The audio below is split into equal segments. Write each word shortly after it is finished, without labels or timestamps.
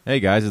Hey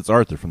guys, it's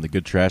Arthur from the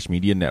Good Trash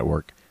Media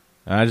Network.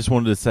 I just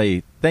wanted to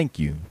say thank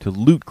you to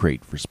Loot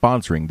Crate for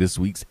sponsoring this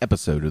week's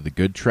episode of the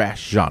Good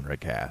Trash Genre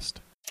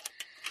Cast.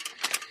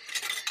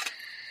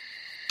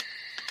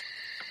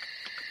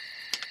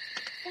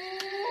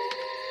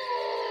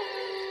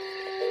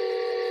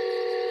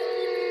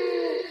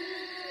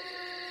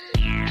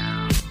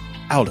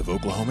 Out of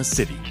Oklahoma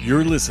City,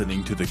 you're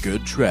listening to the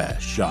Good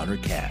Trash Genre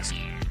Cast,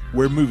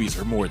 where movies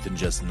are more than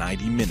just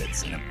 90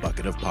 minutes and a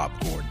bucket of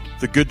popcorn.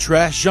 The Good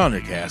Trash Genre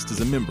Cast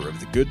is a member of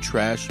the Good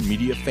Trash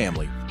Media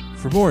family.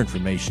 For more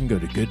information, go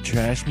to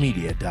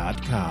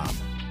goodtrashmedia.com.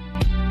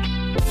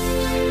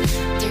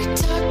 They're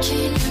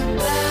talking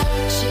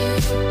about you,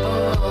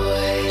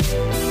 boy,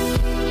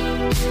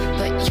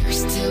 but you're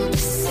still the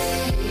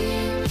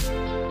same.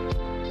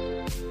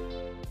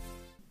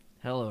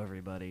 Hello,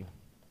 everybody.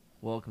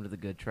 Welcome to the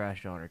Good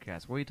Trash Genre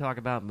Cast, where we talk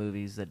about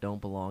movies that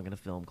don't belong in a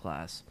film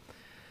class.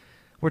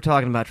 We're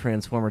talking about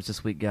Transformers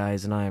this week,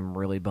 guys, and I am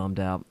really bummed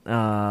out.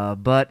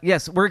 But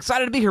yes, we're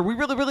excited to be here. We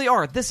really, really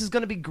are. This is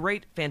going to be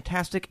great,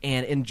 fantastic,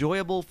 and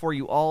enjoyable for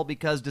you all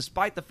because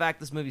despite the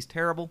fact this movie's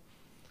terrible,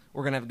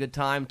 we're going to have a good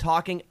time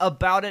talking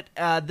about it.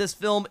 This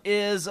film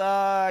is,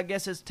 I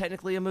guess it's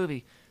technically a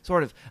movie,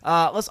 sort of.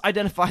 Let's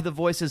identify the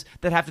voices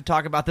that have to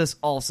talk about this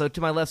also.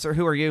 To my left, sir,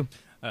 who are you?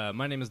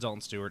 My name is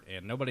Dalton Stewart,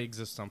 and nobody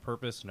exists on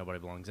purpose. Nobody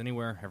belongs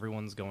anywhere.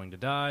 Everyone's going to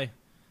die.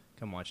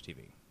 Come watch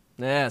TV.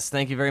 Yes,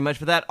 thank you very much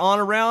for that. On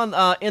around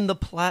in the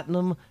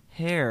platinum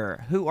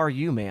hair. Who are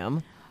you,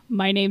 ma'am?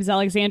 My name's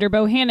Alexander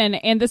Bohannon,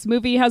 and this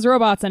movie has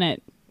robots in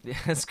it.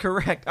 That's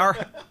correct. All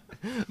right.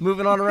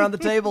 Moving on around the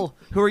table.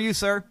 Who are you,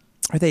 sir?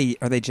 Are they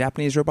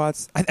Japanese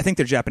robots? I think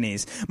they're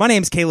Japanese. My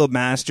name's Caleb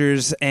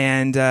Masters,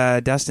 and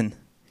Dustin,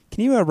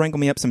 can you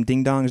wrangle me up some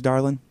ding-dongs,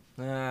 darling?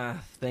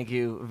 Thank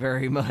you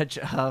very much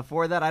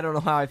for that. I don't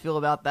know how I feel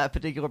about that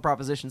particular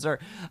proposition, sir.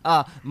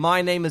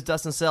 My name is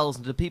Dustin Sells,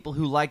 and to people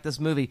who like this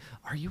movie,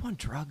 are you on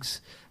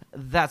drugs?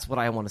 That's what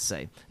I want to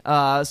say.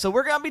 So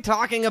we're going to be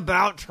talking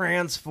about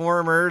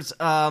Transformers.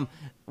 We're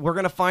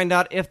going to find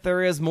out if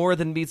there is more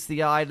than meets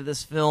the eye to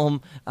this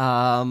film.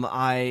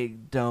 I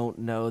don't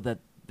know that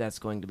that's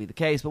going to be the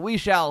case, but we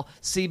shall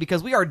see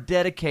because we are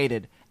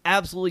dedicated,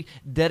 absolutely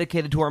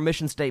dedicated to our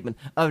mission statement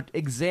of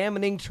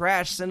examining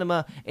trash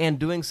cinema and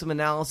doing some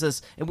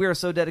analysis, and we are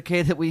so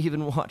dedicated that we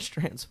even watch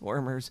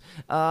Transformers.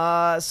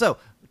 So,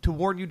 to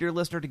warn you, dear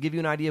listener, to give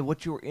you an idea of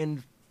what you're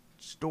in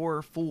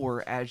store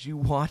for as you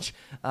watch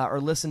or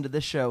listen to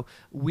this show,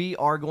 we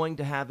are going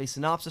to have a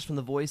synopsis from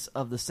the voice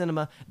of the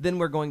cinema. Then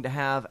we're going to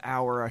have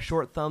our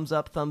short thumbs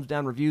up, thumbs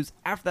down reviews.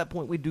 After that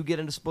point, we do get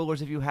into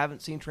spoilers. If you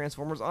haven't seen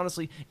Transformers,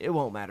 honestly, it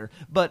won't matter.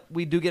 But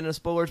we do get into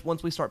spoilers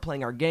once we start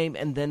playing our game,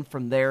 and then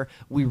from there,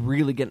 we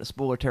really get into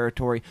spoiler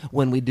territory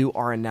when we do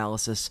our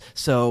analysis.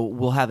 So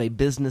we'll have a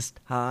business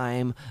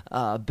time,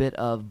 bit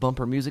of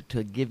bumper music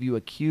to give you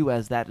a cue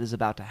as that is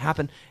about to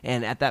happen.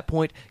 And at that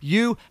point,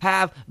 you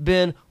have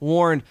been warned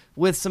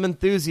with some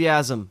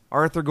enthusiasm.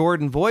 Arthur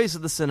Gordon, voice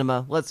of the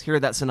cinema. Let's hear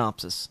that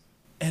synopsis.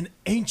 An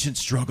ancient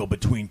struggle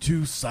between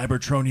two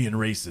Cybertronian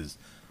races,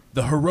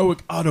 the heroic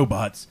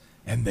Autobots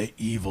and the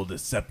evil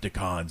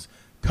Decepticons,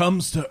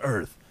 comes to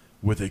Earth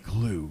with a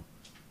clue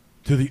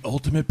to the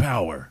ultimate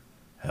power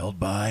held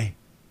by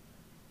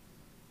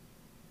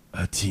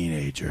a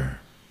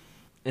teenager.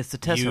 It's the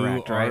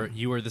Tesseract, right?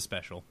 You are the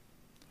special.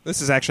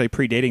 This is actually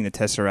predating the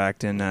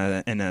Tesseract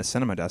in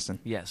cinema, Dustin.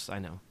 Yes, I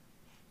know.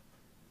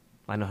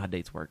 I know how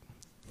dates work.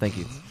 Thank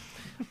you.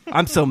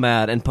 I'm so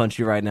mad and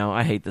punchy right now.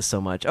 I hate this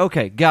so much.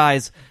 Okay,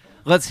 guys,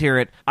 let's hear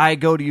it. I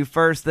go to you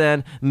first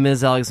then,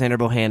 Ms. Alexander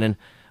Bohannon.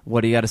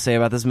 What do you got to say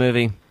about this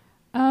movie?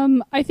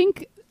 I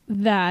think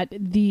that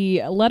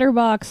the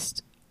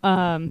Letterboxd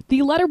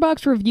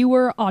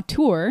reviewer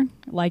auteur,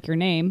 like your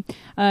name,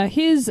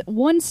 his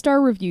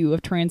 1-star review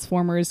of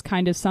Transformers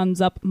kind of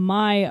sums up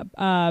my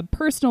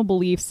personal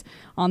beliefs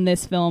on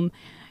this film,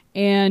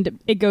 and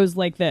it goes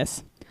like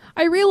this.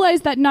 I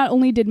realized that not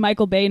only did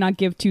Michael Bay not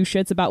give two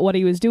shits about what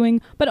he was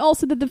doing, but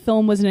also that the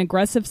film was an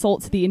aggressive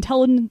assault to the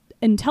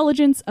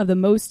intelligence of the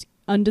most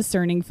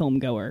undiscerning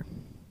filmgoer.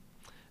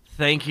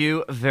 Thank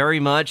you very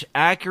much.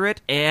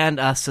 Accurate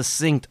and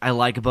succinct. I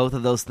like both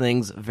of those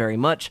things very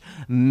much.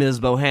 Ms.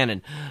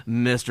 Bohannon,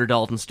 Mr.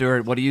 Dalton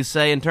Stewart, what do you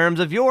say in terms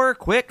of your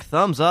quick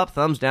thumbs up,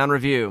 thumbs down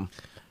review?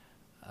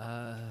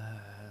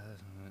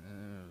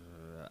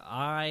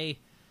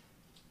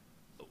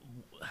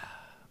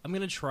 I'm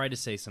going to try to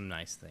say some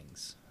nice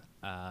things.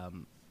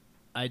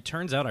 It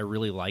turns out I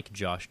really like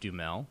Josh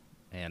Duhamel,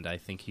 and I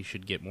think he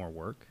should get more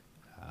work.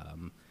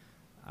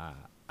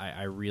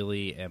 I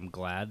really am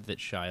glad that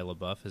Shia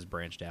LaBeouf has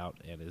branched out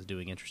and is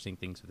doing interesting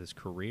things with his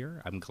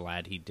career. I'm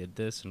glad he did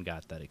this and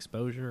got that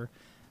exposure.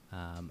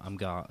 I'm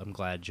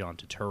glad John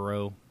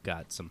Turturro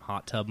got some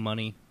hot tub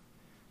money.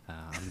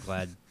 I'm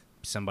glad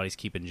somebody's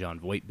keeping Jon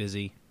Voight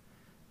busy.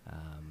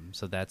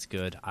 So that's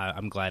good.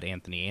 I'm glad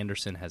Anthony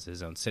Anderson has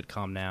his own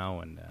sitcom now,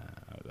 and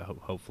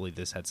hopefully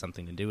this had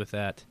something to do with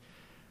that.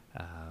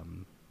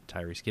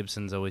 Tyrese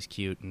Gibson's always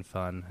cute and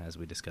fun, as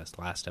we discussed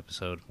last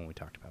episode when we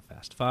talked about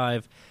Fast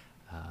Five.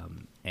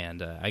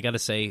 And I got to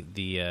say,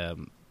 the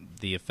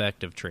the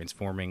effect of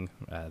transforming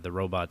the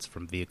robots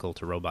from vehicle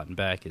to robot and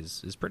back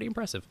is pretty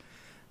impressive.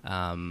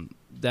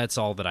 That's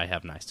all that I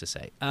have nice to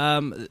say.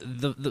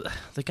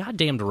 The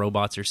goddamned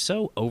robots are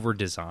so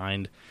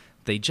over-designed.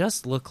 They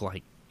just look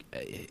like...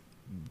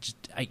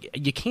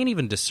 you can't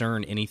even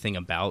discern anything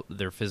about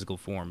their physical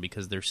form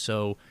because they're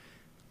so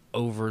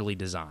overly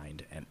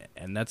designed.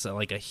 And that's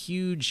like a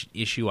huge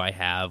issue I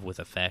have with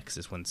effects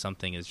is when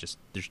something is just...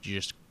 You're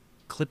just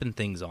clipping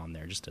things on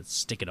there just to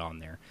stick it on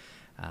there.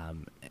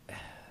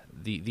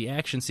 The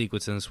action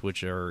sequences,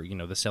 which are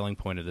the selling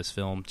point of this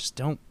film, just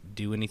don't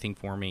do anything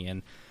for me.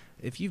 And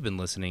if you've been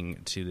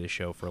listening to this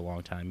show for a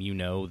long time, you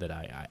know that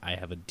I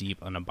have a deep,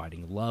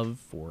 unabiding love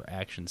for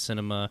action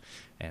cinema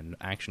and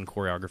action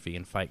choreography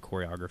and fight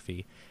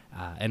choreography.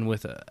 And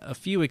with a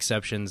few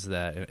exceptions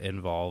that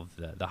involve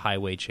the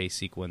highway chase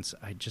sequence,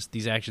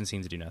 these action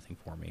scenes do nothing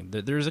for me.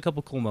 There's a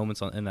couple cool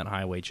moments in that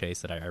highway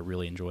chase that I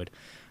really enjoyed,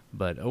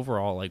 but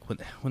overall, like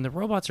when the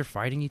robots are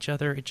fighting each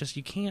other,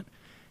 you can't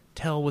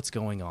tell what's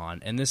going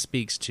on. And this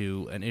speaks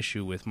to an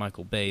issue with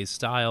Michael Bay's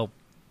style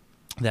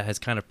that has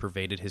kind of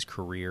pervaded his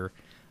career.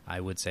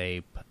 I would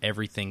say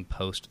everything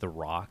post The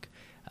Rock.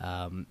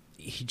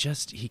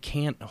 He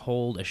can't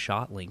hold a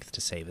shot length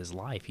to save his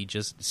life. He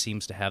just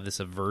seems to have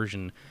this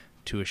aversion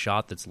to a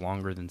shot that's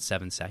longer than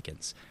 7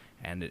 seconds,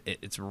 and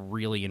it's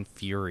really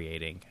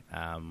infuriating.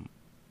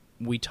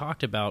 We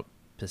talked about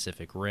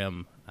Pacific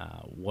Rim,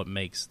 what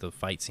makes the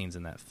fight scenes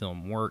in that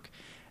film work,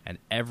 and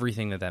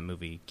everything that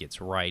movie gets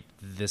right,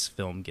 this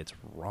film gets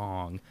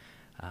wrong.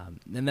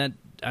 And that,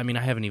 I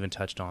haven't even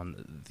touched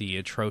on the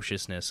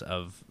atrociousness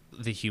of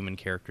the human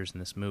characters in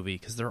this movie,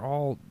 because they're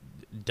all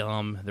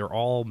dumb, they're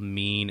all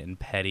mean and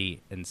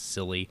petty and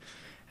silly,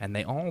 and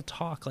they all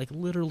talk like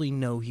literally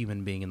no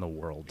human being in the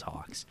world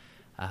talks.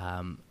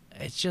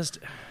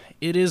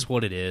 It is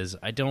what it is.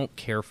 I don't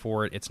care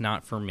for it. It's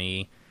not for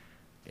me.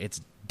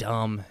 It's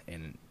dumb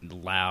and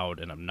loud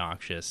and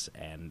obnoxious,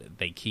 and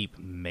they keep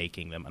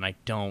making them, and I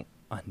don't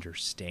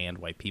understand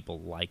why people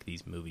like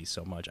these movies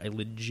so much. I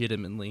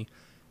legitimately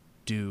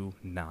do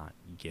not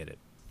get it.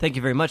 Thank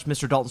you very much,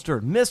 Mr. Dalton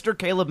Stewart. Mr.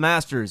 Caleb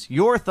Masters,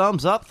 your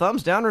thumbs up,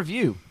 thumbs down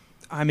review.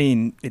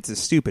 It's a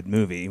stupid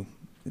movie.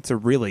 It's a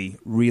really,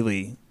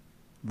 really,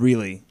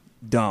 really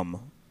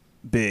dumb,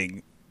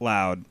 big,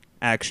 loud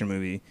action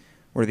movie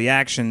where the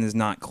action is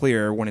not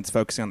clear when it's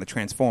focusing on the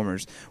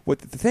Transformers. What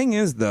the thing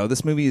is, though,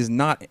 this movie is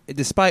not,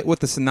 despite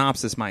what the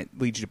synopsis might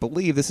lead you to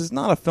believe, this is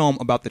not a film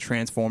about the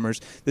Transformers.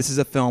 This is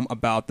a film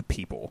about the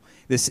people.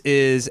 This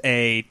is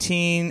a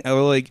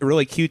really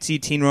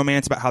cutesy teen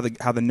romance about how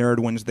the nerd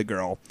wins the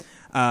girl.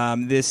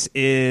 This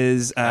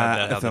is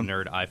how the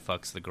nerd eye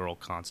fucks the girl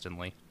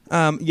constantly.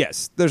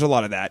 Yes, there's a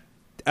lot of that.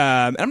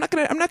 I'm not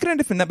gonna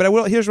defend that, but I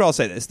will. Here's where I'll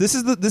say this. This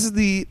is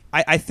the.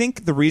 I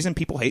think the reason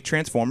people hate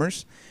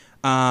Transformers.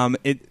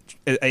 It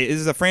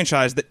is a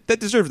franchise that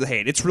deserves the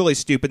hate. It's really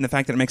stupid, and the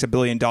fact that it makes $1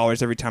 billion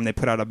every time they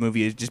put out a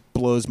movie, it just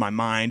blows my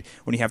mind.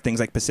 When you have things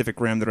like Pacific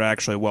Rim that are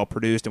actually well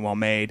produced and well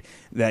made,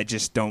 that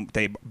just don't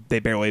they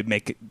barely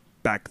make it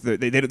back.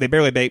 They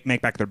barely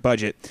make back their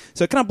budget.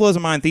 So it kind of blows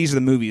my mind. These are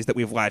the movies that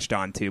we've latched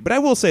on to. But I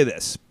will say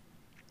this: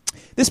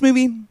 this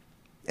movie,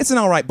 it's an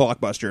all right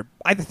blockbuster.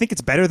 I think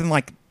it's better than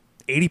like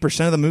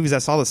 80% of the movies I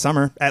saw this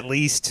summer, at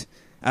least.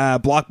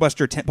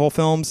 Blockbuster tentpole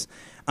films.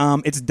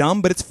 It's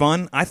dumb, but it's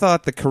fun. I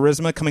thought the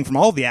charisma coming from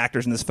all of the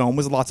actors in this film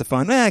was lots of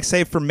fun,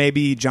 save for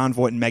maybe Jon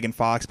Voight and Megan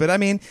Fox. But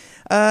John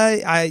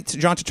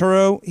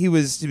Turturro, he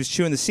was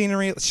chewing the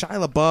scenery.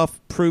 Shia LaBeouf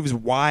proves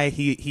why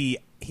he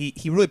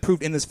really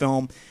proved in this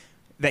film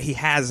that he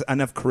has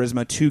enough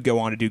charisma to go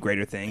on to do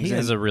greater things. He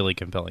has a really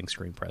compelling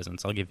screen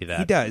presence. I'll give you that.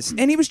 He does,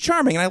 and he was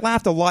charming, and I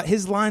laughed a lot.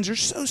 His lines are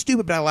so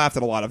stupid, but I laughed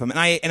at a lot of them.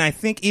 And I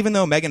think even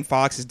though Megan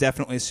Fox is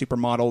definitely a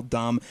supermodel,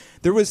 dumb,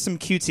 there was some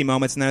cutesy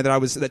moments in there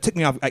that took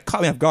me off,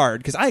 caught me off guard,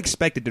 because I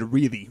expected to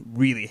really,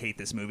 really hate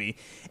this movie,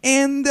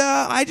 and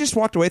I just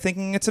walked away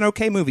thinking it's an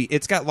okay movie.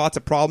 It's got lots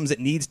of problems. It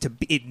needs,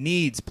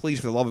 please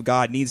for the love of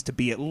God, needs to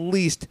be at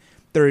least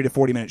 30 to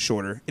 40 minutes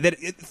shorter.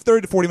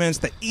 30 to 40 minutes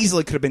that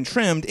easily could have been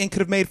trimmed and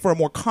could have made for a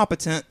more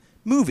competent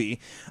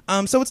movie.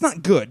 So it's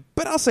not good.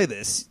 But I'll say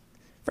this.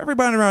 For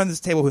everybody around this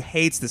table who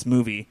hates this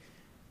movie,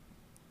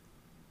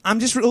 I'm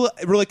just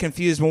really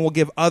confused when we'll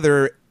give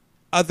other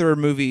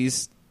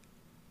movies,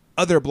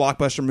 other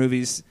blockbuster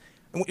movies,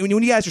 when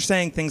you guys are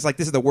saying things like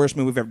this is the worst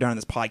movie we've ever done on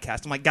this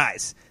podcast, I'm like,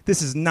 guys,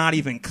 this is not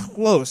even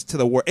close to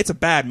the worst. It's a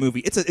bad movie.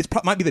 It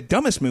might be the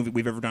dumbest movie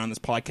we've ever done on this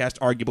podcast,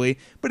 arguably,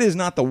 but it is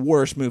not the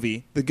worst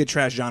movie the Good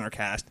Trash Genre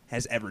Cast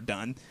has ever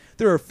done.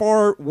 There are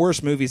far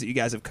worse movies that you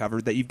guys have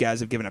covered that you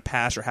guys have given a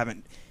pass or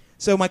haven't.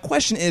 So my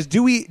question is,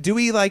 are we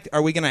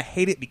going to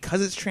hate it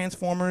because it's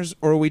Transformers,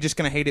 or are we just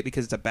going to hate it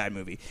because it's a bad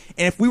movie?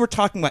 And if we were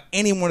talking about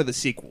any one of the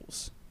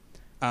sequels,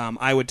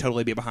 I would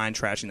totally be behind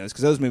trashing those,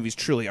 because those movies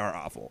truly are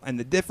awful. And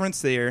the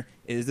difference there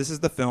is this is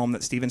the film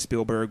that Steven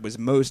Spielberg was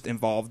most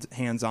involved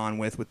hands-on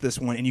with this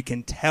one, and you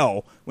can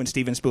tell when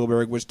Steven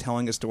Spielberg was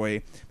telling a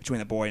story between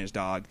the boy and his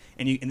dog.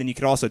 And then you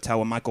could also tell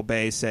when Michael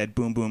Bay said,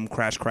 boom, boom,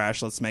 crash,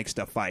 crash, let's make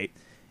stuff fight.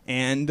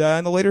 And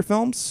in the later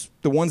films,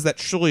 the ones that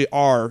truly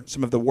are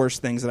some of the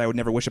worst things that I would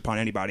never wish upon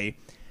anybody,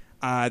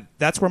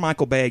 that's where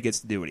Michael Bay gets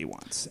to do what he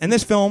wants. And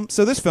this film,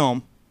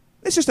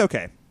 it's just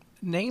okay.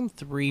 Name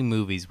 3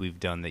 movies we've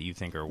done that you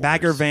think are worse.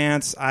 Bagger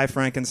Vance, I,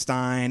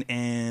 Frankenstein,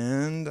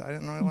 and I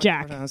don't know.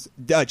 Jack.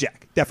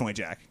 Jack. Definitely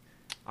Jack.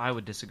 I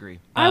would disagree.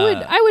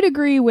 I would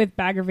agree with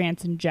Bagger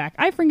Vance and Jack.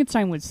 I,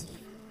 Frankenstein was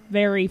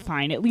very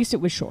fine. At least it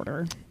was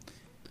shorter.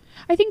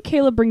 I think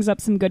Caleb brings up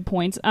some good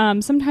points.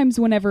 Sometimes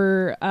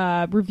whenever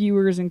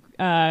reviewers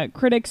and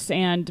critics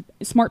and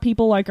smart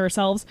people like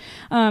ourselves,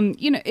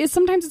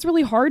 sometimes it's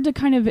really hard to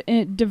kind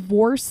of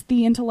divorce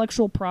the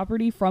intellectual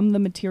property from the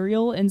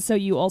material. And so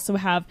you also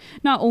have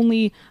not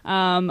only,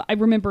 I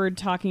remember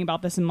talking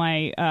about this in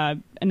my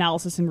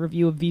analysis and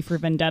review of V for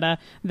Vendetta,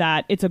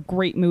 that it's a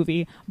great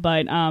movie,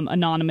 but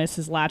Anonymous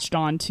has latched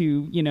on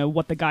to,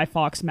 what the Guy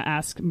Fawkes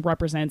mask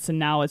represents, and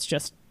now it's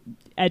just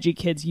edgy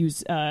kids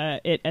use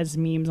it as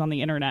memes on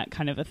the internet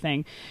kind of a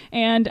thing.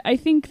 And I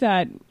think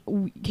that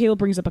Caleb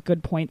brings up a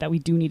good point that we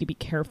do need to be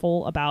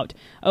careful about,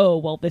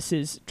 this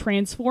is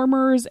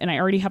Transformers and I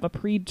already have a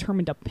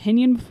predetermined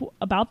opinion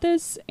about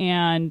this,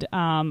 and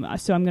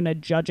so I'm going to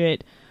judge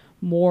it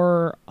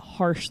more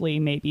harshly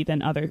maybe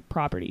than other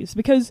properties,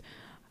 because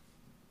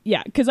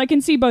I can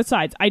see both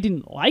sides. I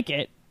didn't like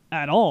it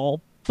at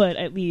all, but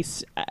at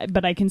least,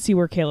 I can see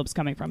where Caleb's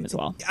coming from as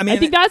well. I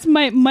think that's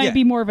might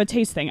be more of a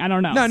taste thing. I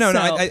don't know. No.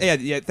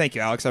 Thank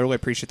you, Alex. I really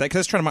appreciate that, because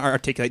I was trying to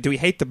articulate: do we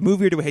hate the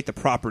movie or do we hate the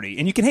property?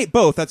 And you can hate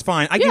both. That's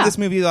fine. I give this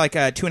movie like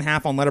a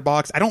 2.5 on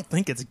Letterboxd. I don't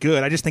think it's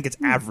good. I just think it's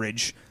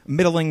average,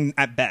 middling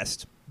at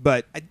best.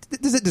 But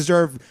does it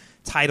deserve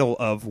title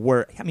of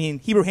where? I mean,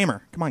 Hebrew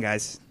Hammer. Come on,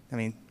 guys. I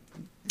mean,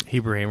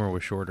 Hebrew Hammer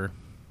was shorter.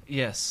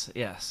 Yes.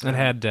 It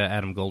had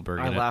Adam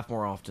Goldberg I in it. laugh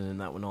more often in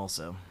that one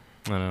also.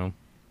 I know.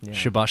 Yeah.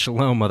 Shabbat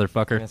shalom,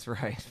 motherfucker. That's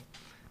right.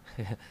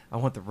 I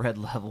want the red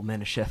level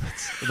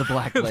Manischewitz. The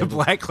black label. The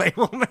black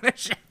label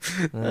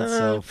Manischewitz. That's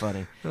so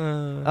funny.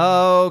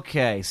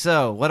 Okay,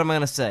 so what am I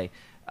going to say?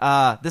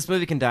 This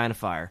movie can die in a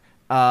fire.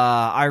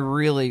 I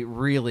really,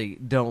 really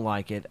don't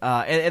like it.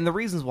 And the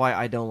reasons why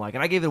I don't like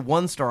it, I gave it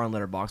 1 star on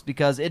Letterboxd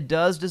because it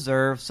does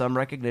deserve some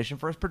recognition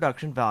for its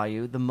production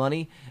value. The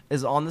money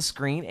is on the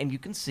screen, and you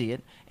can see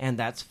it, and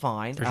that's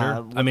fine. For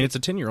sure. It's a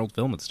 10-year-old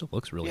film. It still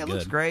looks really good. It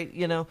looks great.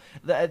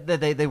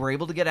 They were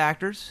able to get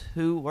actors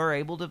who were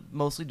able to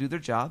mostly do their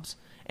jobs,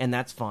 and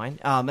that's fine.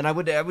 And I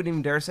wouldn't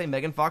even dare say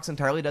Megan Fox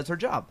entirely does her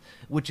job,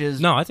 which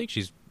is... No, I think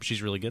she's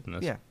really good in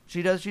this. Yeah,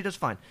 she does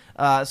fine.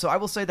 So I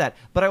will say that.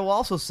 But I will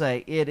also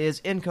say it is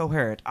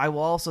incoherent. I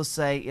will also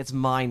say it's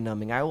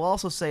mind-numbing. I will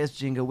also say it's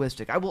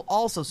jingoistic. I will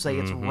also say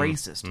it's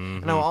racist.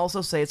 And I will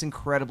also say it's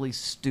incredibly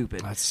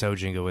stupid. That's so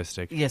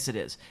jingoistic. Yes, it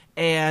is.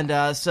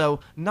 And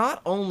so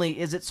not only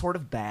is it sort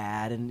of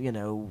bad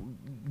and,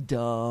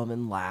 dumb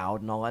and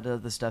loud and all that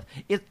other stuff,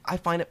 I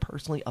find it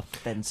personally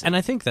offensive. And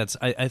I think that's...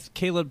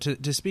 Caleb,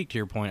 to speak to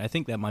your point, I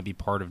think that might be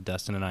part of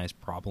Dustin and I's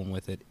problem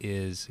with it,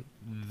 is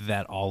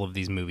that all of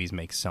these movies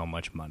make so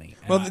much money.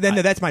 And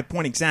that's my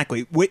point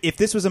exactly. If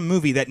this was a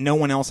movie that no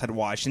one else had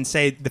watched, and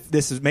say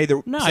this is made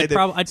the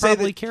I'd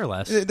probably care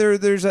less.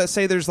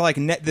 There's like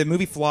the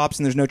movie flops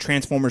and there's no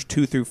Transformers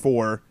 2 through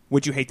 4.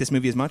 Would you hate this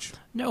movie as much?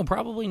 No,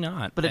 probably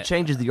not. But it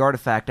changes the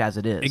artifact as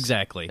it is.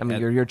 Exactly. I mean,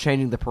 you're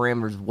changing the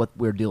parameters of what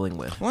we're dealing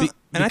with. Well,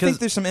 and I think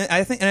there's some.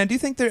 I do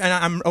think there.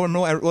 And I'm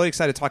really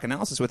excited to talk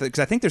analysis with it, because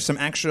I think there's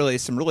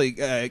some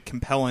really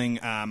compelling.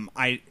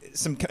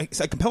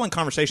 A compelling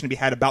conversation to be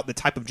had about the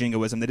type of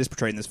jingoism that is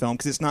portrayed in this film,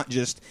 because it's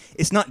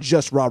not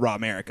just rah rah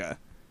America.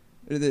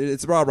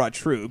 It's rah rah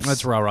troops.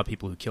 That's rah rah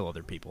people who kill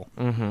other people.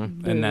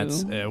 Mm-hmm. And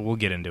that's we'll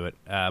get into it.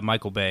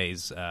 Michael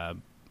Bay's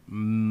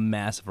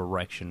massive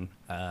erection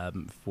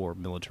for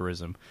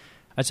militarism.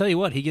 I tell you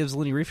what, he gives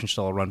Leni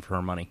Riefenstahl a run for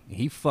her money.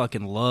 He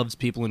fucking loves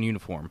people in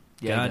uniform.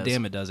 Yeah, God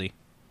damn it, does he?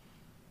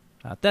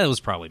 That was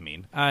probably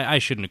mean. I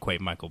shouldn't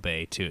equate Michael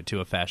Bay to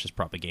a fascist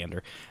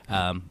propagander.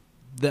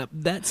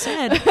 That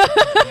said,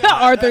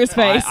 Arthur's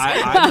face.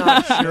 I'm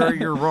not sure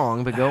you're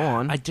wrong, but go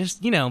on. I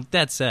just,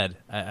 that said,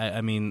 I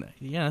mean,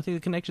 I think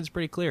the connection's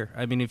pretty clear.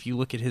 I mean, if you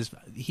look at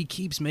he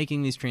keeps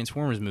making these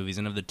Transformers movies,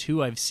 and of the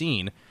 2 I've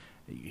seen,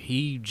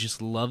 he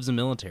just loves the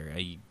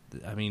military.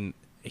 I mean,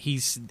 he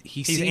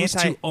seems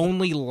to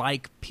only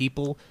like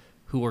people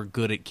who are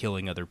good at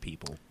killing other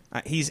people.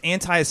 He's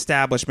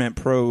anti-establishment,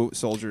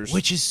 pro-soldiers,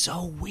 which is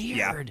so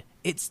weird.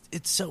 Yeah. It's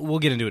so. We'll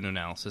get into an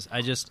analysis.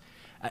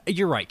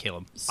 You're right,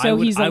 Caleb. So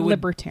he's a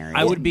libertarian.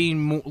 I would be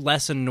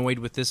less annoyed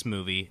with this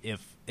movie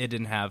if it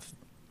didn't have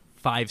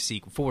 4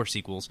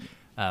 sequels,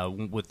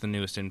 with the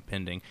newest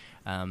impending,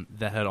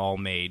 that had all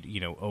made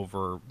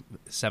over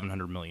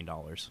 $700 million.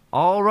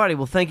 Alrighty,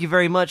 well, thank you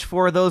very much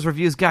for those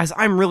reviews, guys.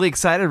 I'm really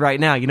excited right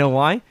now. You know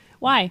why?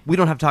 Why? We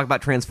don't have to talk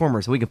about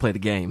Transformers, so we can play the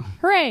game.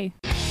 Hooray!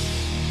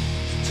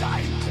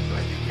 Time to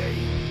play the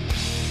game.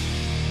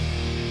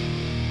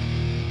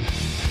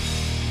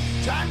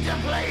 Time to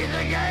play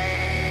the game.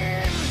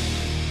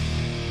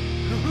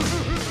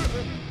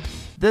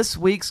 This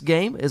week's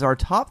game is our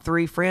top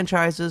 3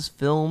 franchises,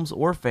 films,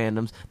 or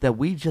fandoms that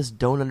we just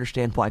don't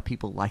understand why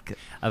people like it.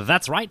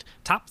 That's right.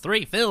 Top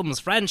 3 films,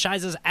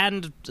 franchises,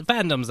 and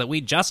fandoms that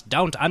we just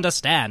don't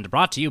understand.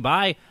 Brought to you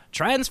by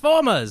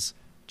Transformers.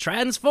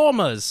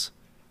 Transformers.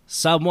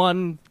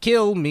 Someone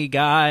kill me,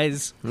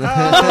 guys. Yes.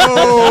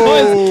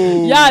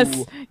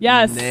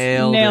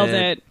 Nailed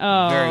it.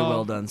 Oh, Very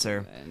well done,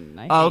 sir.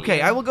 I hate Okay,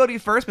 you. I will go to you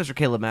first, Mr.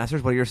 Caleb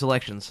Masters. What are your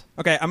selections?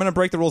 Okay, I'm going to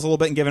break the rules a little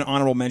bit and give an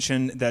honorable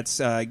mention that's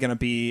going to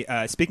be,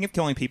 speaking of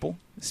killing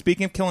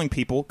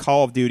people,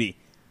 Call of Duty.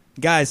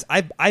 Guys,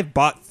 I've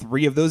bought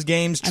 3 of those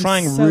games, I'm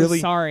trying so really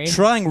sorry.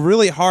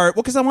 hard.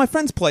 Well, because my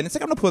friends played. And it's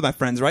like I'm going to play with my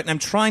friends, right? And I'm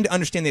trying to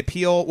understand the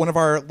appeal. One of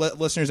our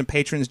listeners and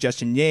patrons,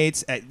 Justin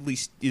Yates, at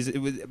least it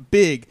was a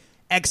big,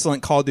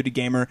 excellent Call of Duty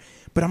gamer.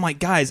 But I'm like,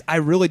 guys, I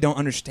really don't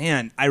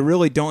understand.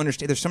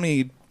 There's so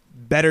many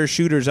better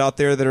shooters out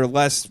there that are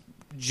less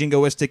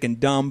jingoistic and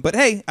dumb. But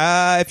hey,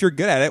 if you're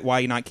good at it,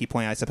 why not keep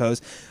playing, I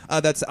suppose.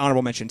 That's the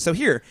honorable mention. So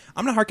here,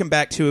 I'm going to harken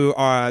back to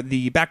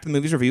the Back to the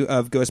Movies review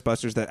of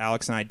Ghostbusters that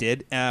Alex and I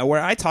did,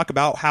 where I talk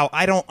about how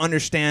I don't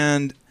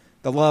understand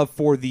the love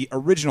for the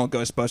original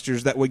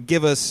Ghostbusters that would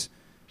give us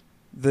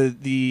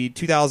the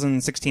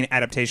 2016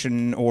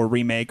 adaptation or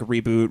remake,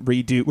 reboot,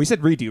 redo. We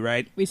said redo,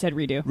 right? We said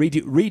redo.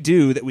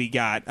 Redo that we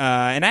got.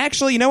 And I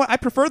actually, you know what? I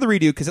prefer the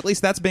redo because at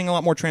least that's being a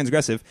lot more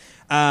transgressive.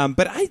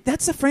 But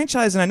that's a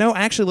franchise, and I know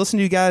I actually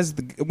listened to you guys,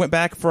 went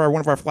back for one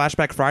of our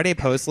Flashback Friday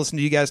posts, listened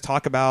to you guys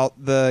talk about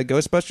the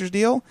Ghostbusters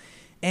deal.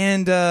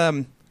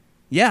 And,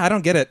 yeah, I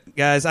don't get it,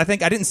 guys. I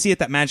think I didn't see it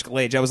that magical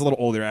age. I was a little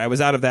older. I was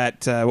out of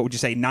that, what would you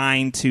say,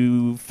 9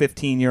 to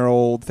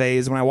 15-year-old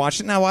phase when I watched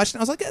it. And I watched it,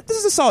 and I was like, this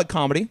is a solid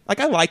comedy. Like,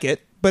 I like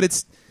it, but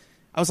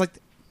I was like,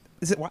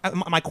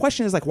 my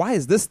question is, like, why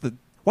is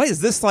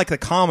this like the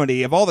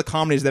comedy of all the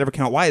comedies that ever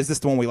came out? Why is this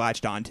the one we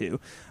latched onto?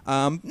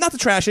 Not to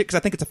trash it, because I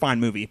think it's a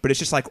fine movie, but it's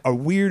just like a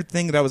weird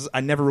thing that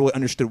I never really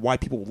understood why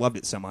people loved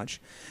it so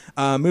much.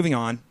 Moving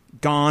on,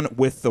 Gone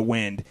with the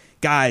Wind.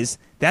 Guys,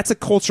 that's a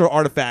cultural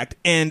artifact,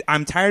 and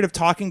I'm tired of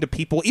talking to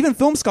people, even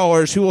film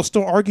scholars, who will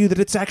still argue that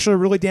it's actually a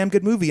really damn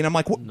good movie. And I'm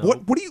like, what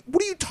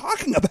are you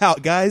talking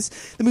about, guys?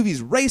 The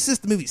movie's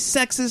racist. The movie's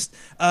sexist.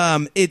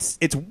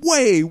 It's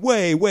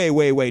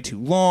way too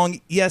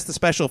long. Yes, the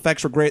special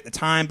effects were great at the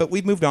time, but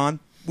we've moved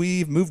on.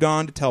 We've moved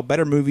on to tell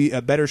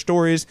better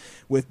stories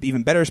with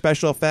even better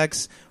special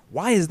effects.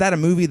 Why is that a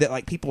movie that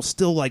like people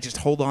still like just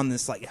hold on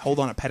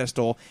a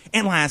pedestal?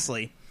 And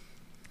lastly,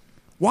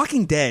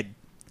 Walking Dead.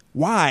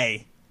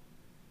 Why?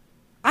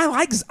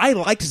 I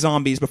liked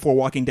zombies before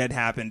Walking Dead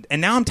happened,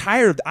 and now I'm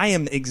tired. I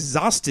am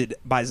exhausted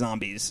by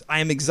zombies. I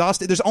am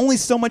exhausted. There's only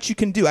so much you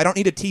can do. I don't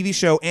need a TV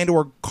show and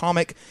or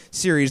comic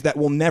series that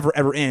will never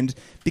ever end,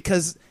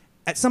 because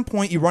at some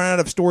point you run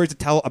out of stories to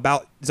tell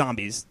about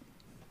zombies.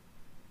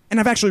 And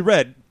I've actually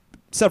read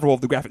several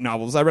of the graphic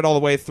novels. I read all the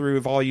way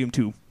through volume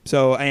 2.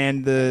 So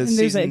and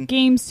there's a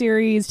game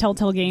series,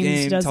 Telltale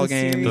Games does a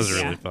series. Those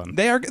are really fun.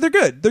 They're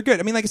good. They're good.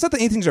 I mean, like, it's not that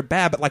anything's are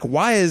bad, but like,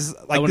 why is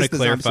like? I want to this the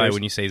zombie clarify series?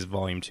 when you say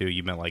volume 2,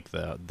 you meant like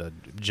the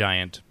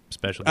giant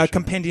special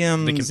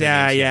compendiums. The compendiums,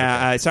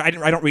 yeah. So I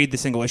don't read the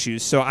single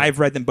issues. So I've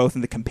read them both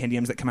in the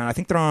compendiums that come out. I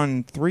think they're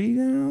on 3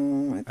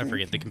 now. I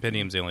forget the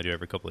compendiums. They only do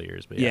every couple of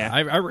years. But Yeah.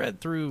 I read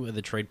through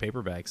the trade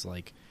paperbacks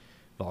like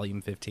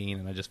volume 15,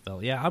 and I just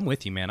felt, I'm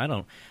with you, man. I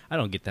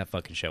don't get that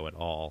fucking show at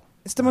all.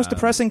 It's the most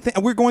depressing thing.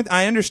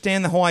 I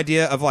understand the whole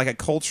idea of like a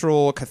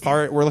cultural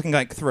we're looking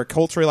like through a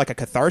culture like a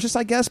catharsis,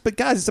 I guess. But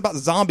guys, it's about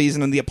zombies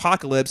and then the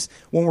apocalypse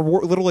when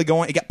we're literally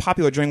it got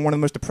popular during one of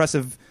the most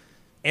depressive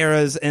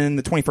eras in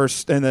the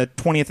 20th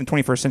and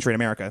 21st century in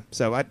America.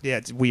 So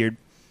it's weird.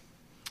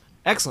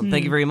 Excellent.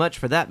 Thank you very much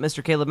for that,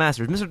 Mr. Caleb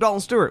Masters. Mr.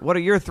 Dalton Stewart, what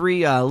are your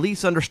 3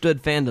 least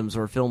understood fandoms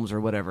or films or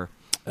whatever?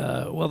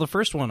 Well, the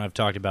first one I've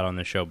talked about on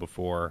the show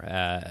before,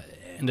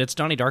 and it's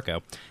Donnie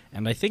Darko.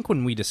 And I think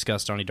when we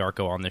discussed Donnie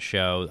Darko on the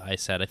show, I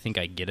said, I think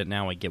I get it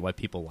now. I get why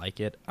people like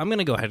it. I'm going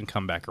to go ahead and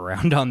come back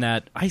around on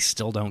that. I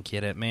still don't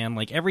get it, man.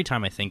 Like, every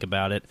time I think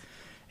about it,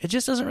 it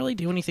just doesn't really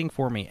do anything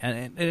for me.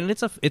 And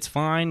it's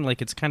fine.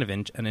 Like, it's kind of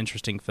an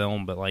interesting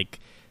film, but,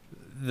 like,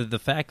 the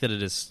fact that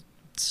it is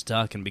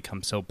stuck and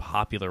become so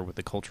popular with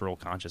the cultural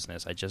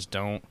consciousness, I just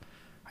don't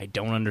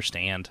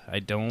understand. I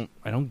don't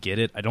get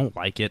it. I don't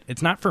like it.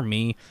 It's not for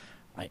me.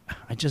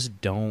 I just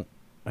don't.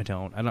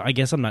 I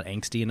guess I'm not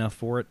angsty enough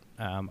for it.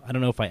 I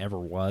don't know if I ever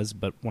was,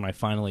 but when I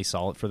finally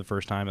saw it for the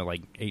first time at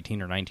like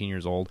 18 or 19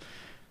 years old,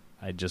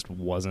 I just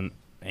wasn't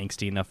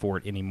angsty enough for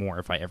it anymore.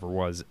 If I ever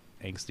was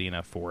angsty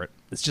enough for it,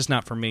 it's just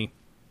not for me.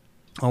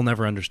 I'll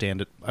never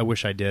understand it. I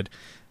wish I did,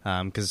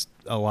 because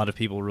a lot of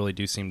people really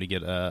do seem to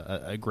get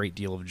a great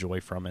deal of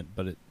joy from it,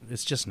 but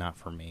it's just not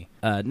for me.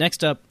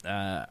 Next up,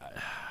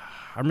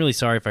 I'm really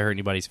sorry if I hurt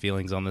anybody's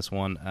feelings on this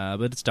one,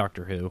 but it's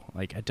Doctor Who.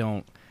 Like, I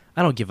don't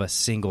give a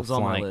single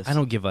flying. I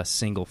don't give a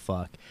single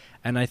fuck.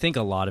 And I think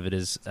a lot of it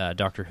is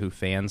Doctor Who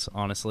fans,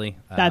 honestly.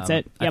 That's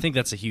it. Yep. I think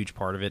that's a huge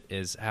part of it,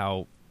 is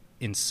how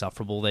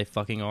insufferable they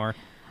fucking are.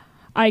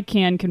 I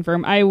can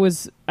confirm. I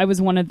was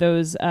one of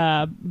those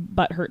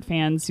butthurt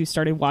fans who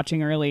started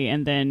watching early,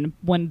 and then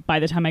by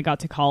the time I got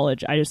to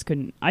college, I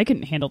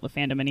couldn't handle the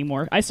fandom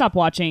anymore. I stopped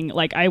watching.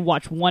 Like, I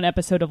watched one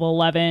episode of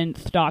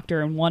 11th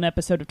Doctor and one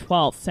episode of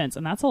 12th since,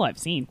 and that's all I've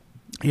seen.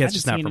 Yeah, it's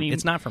just not for me.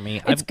 It's not for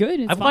me. It's good.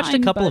 It's I've watched a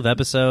fine, couple but- of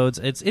episodes.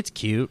 It's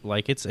cute.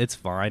 Like, it's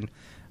fine.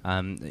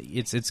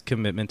 Its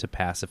commitment to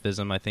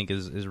pacifism, I think,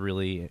 is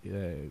really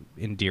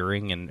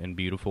endearing and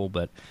beautiful,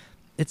 but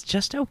it's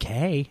just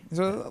okay. There's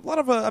a lot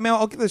of, I mean,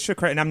 I'll give this show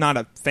credit, and I'm not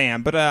a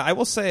fan, but I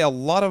will say a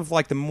lot of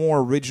like the more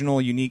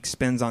original, unique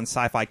spins on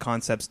sci-fi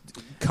concepts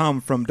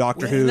come from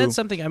Doctor Who. And that's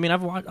something. I mean,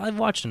 I've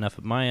watched enough.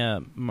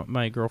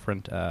 My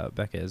girlfriend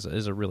Becca is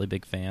a really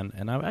big fan,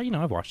 and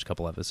I've watched a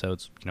couple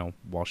episodes,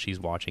 while she's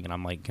watching, and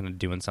I'm like kind of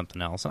doing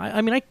something else. And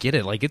I mean, I get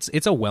it. Like,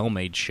 it's a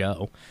well-made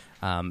show.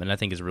 And I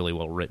think it's really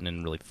well written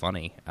and really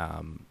funny.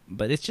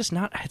 But it's just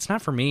not. It's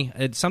not for me.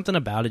 It's something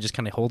about it just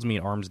kind of holds me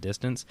at arm's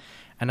distance,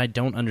 and I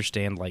don't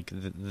understand like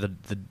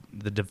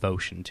the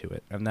devotion to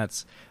it. And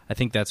I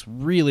think that's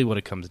really what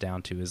it comes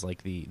down to, is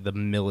like the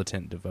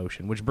militant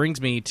devotion. Which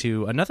brings me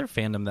to another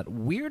fandom that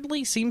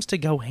weirdly seems to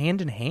go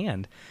hand in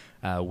hand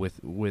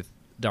with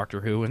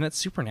Doctor Who, and that's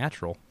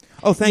Supernatural.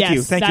 Oh, thank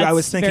you. That's I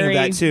was thinking of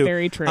that too.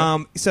 Very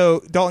true.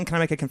 So Dalton, can I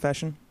make a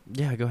confession?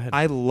 Yeah, go ahead.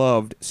 I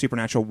loved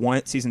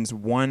Supernatural seasons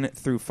 1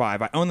 through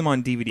 5. I own them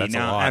on DVD That's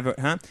now. a lot.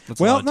 That's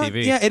a Well, lot of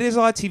TV. Yeah, it is a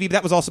lot of TV. But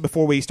that was also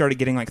before we started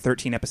getting like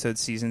 13 episode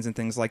seasons and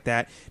things like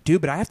that, dude.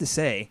 But I have to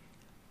say,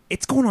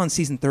 it's going on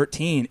season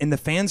 13, and the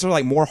fans are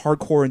like more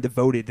hardcore and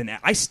devoted than that.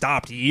 I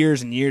stopped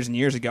years and years and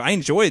years ago. I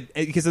enjoyed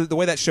it because of the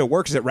way that show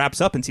works. Is it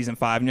wraps up in season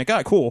 5, and you're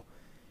like, oh, cool.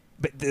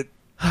 But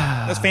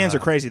those fans are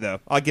crazy, though.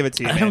 I'll give it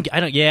to you. I man.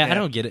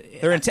 don't get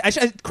it. They're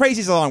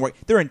crazy is a long word.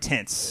 They're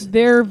intense.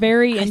 They're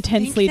very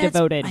intensely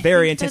devoted.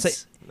 Very intensely.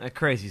 That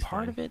crazy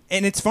Part of it.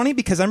 And it's funny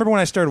because I remember when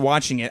I started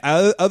watching it,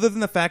 other than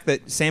the fact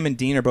that Sam and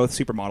Dean are both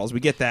supermodels, we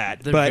get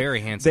that. They're but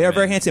very handsome They are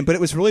very men. handsome. But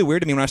it was really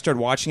weird to me when I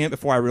started watching it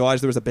before I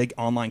realized there was a big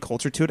online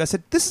culture to it. I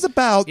said, this is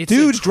about It's a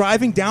dudes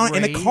driving down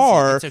in a crazy-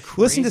 car it's a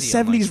listening to crazy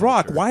online 70s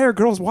rock. culture. Why are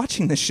girls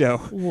watching this show?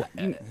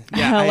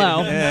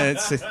 Hello. And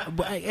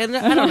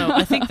I don't know.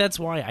 I think that's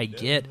why I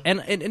get and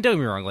don't get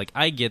me wrong. Like,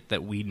 I get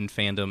that Whedon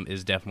fandom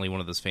is definitely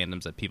one of those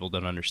fandoms that people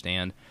don't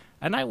understand.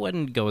 And I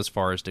wouldn't go as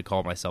far as to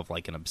call myself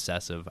like an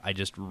obsessive. I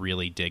just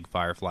really dig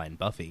Firefly and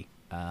Buffy.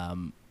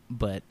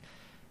 But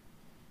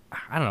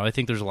I don't know. I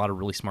think there's a lot of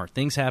really smart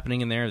things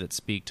happening in there that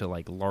speak to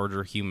like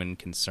larger human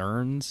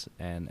concerns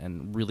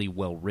and really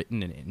well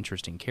written and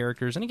interesting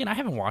characters. And again, I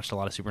haven't watched a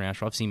lot of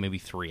Supernatural. I've seen maybe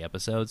 3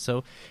 episodes.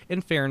 So in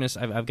fairness,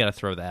 I've got to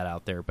throw that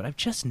out there. But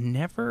I've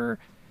never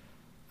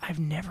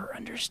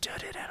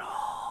understood it at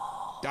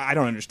all. I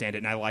don't understand it,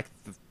 and I like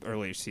the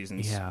earlier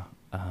seasons. Yeah.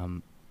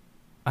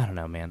 I don't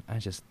know, man.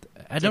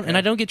 I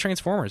don't get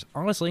Transformers,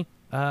 honestly.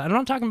 I'm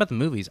not talking about the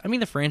movies. I mean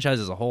the franchise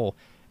as a whole.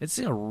 It's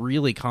a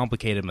really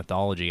complicated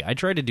mythology. I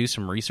tried to do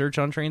some research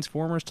on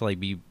Transformers to like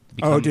become.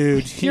 Oh,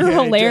 dude, You're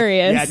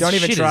hilarious. Yeah, don't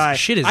even Shit is- try.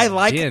 shit is I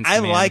like dense, I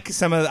man. like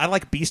I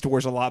like Beast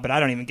Wars a lot, but I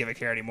don't even give a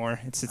care anymore.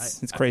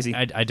 It's crazy.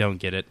 I don't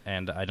get it,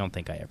 and I don't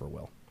think I ever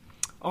will.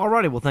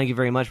 Alrighty, well, thank you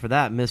very much for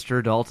that,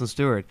 Mr. Dalton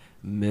Stewart.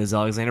 Ms.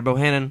 Alexander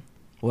Bohannon,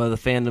 what are the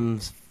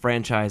fandoms,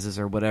 franchises,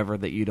 or whatever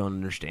that you don't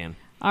understand?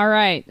 All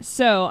right.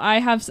 So I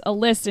have a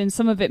list, and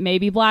some of it may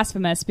be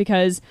blasphemous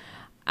because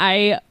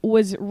I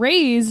was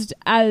raised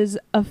as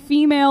a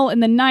female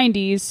in the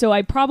 90s, so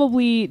I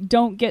probably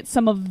don't get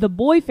some of the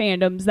boy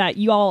fandoms that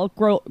you all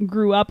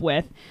grew up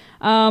with.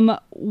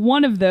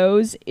 One of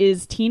those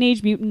is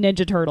Teenage Mutant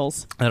Ninja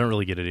Turtles. I don't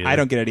really get it either. I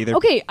don't get it either.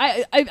 Okay,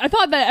 I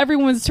thought that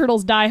everyone's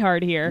Turtles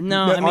diehard here.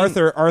 No, No, I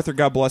mean, Arthur,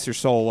 God bless your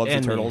soul, loves the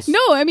And me. turtles. No,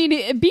 I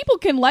mean people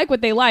can like what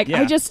they like.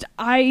 Yeah.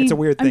 It's a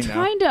weird thing, I'm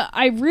trying to.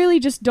 I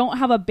really just don't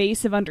have a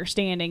base of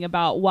understanding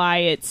about why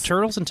it's.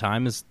 Turtles in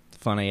Time is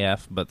fun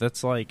AF, but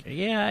that's like,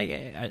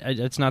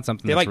 it's not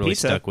something They that's like really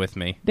pizza. stuck with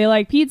me. They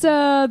like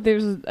pizza.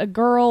 There's a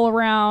girl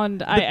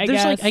around. I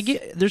there's guess.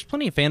 there's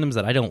plenty of fandoms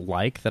that I don't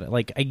like. That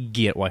like I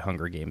get why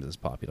Hunger Games is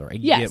popular. I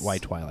Yes. get why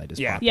Twilight is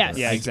Yeah. popular. Yes.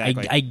 Yeah,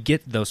 exactly. I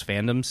get those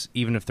fandoms,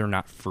 even if they're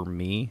not for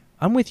me.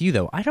 I'm with you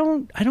though. I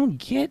don't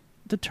get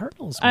the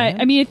Turtles.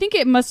 Man. I mean, I think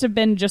it must have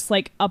been just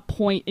like a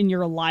point in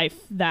your life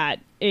that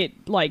it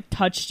like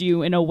touched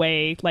you in a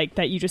way like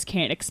that you just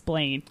can't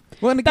explain.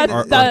 Well, and again,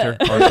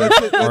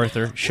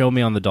 Arthur, show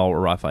me on the doll where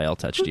Raphael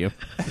touched you.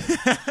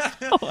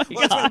 Oh my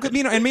Well, God.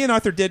 and me and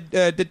Arthur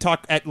did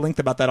talk at length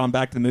about that on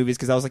Back to the Movies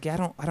because I was like,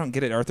 yeah, I don't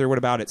get it, Arthur. What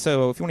about it?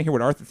 So if you want to hear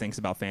what Arthur thinks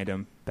about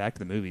fandom, Back to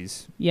the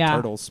Movies, Yeah.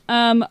 Turtles.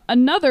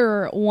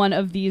 Another one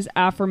of these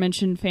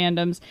aforementioned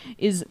fandoms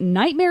is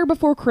Nightmare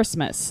Before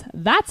Christmas.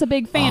 That's a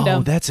big fandom.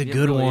 Oh, that's a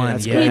good really one.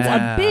 is. Yeah, It's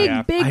a big,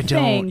 Yeah. big I thing.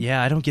 don't.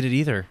 Yeah, I don't get it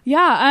either.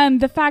 Yeah,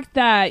 the fact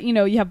that that,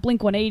 you have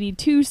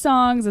Blink-182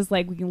 songs as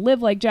like, we can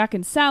live like Jack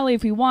and Sally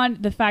if we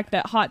want. The fact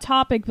that Hot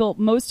Topic built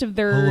most of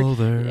their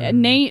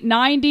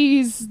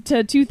 90s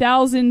to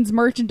 2000s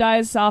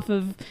merchandise off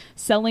of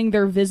selling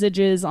their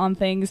visages on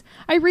things.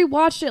 I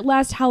rewatched it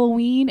last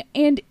Halloween,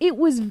 and it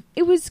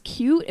was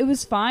cute. It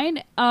was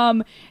fine.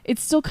 It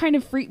still kind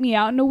of freaked me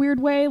out in a weird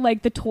way.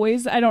 Like the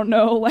toys, I don't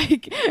know,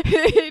 like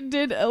it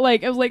did.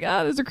 Like I was like,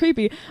 oh, those are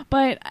creepy.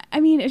 But I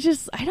mean, it's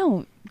just I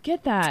don't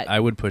get that. I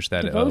would push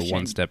that devotion.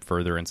 one step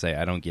further and say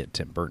I don't get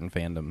Tim Burton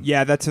fandom.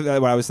 Yeah, that's what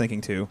I was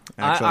thinking too.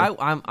 Actually,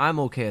 I'm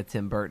okay with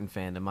Tim Burton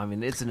fandom. I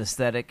mean, it's an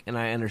aesthetic, and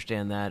I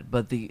understand that.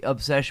 But the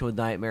obsession with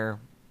Nightmare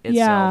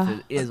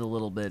itself is a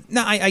little bit.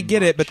 No, I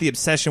get it, but the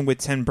obsession with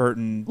Tim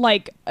Burton,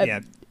 like,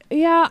 yeah.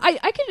 Yeah,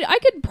 I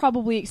could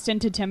probably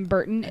extend to Tim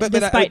Burton, But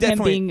despite I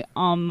him being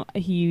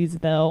he's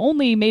the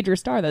only major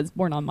star that's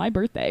born on my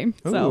birthday.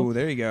 So Ooh,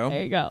 there you go.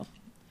 There you go.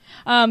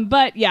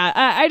 But yeah,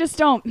 I just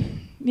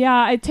don't.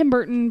 Yeah, Tim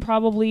Burton,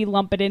 probably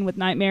lump it in with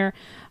Nightmare.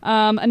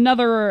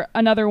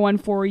 Another one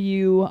for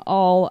you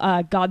all,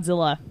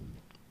 Godzilla.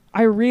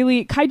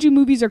 Kaiju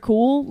movies are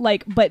cool,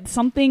 like, but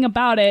something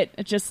about it,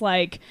 just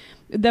like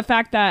the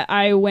fact that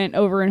I went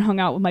over and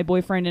hung out with my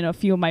boyfriend and a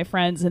few of my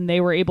friends, and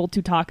they were able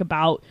to talk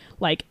about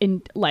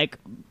Mecha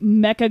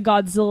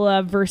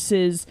Godzilla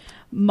versus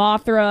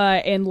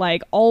Mothra and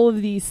like all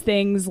of these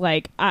things.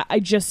 Like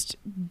I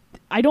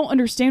don't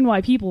understand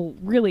why people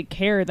really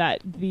care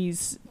that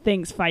these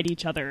things fight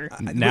each other.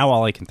 Now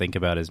all I can think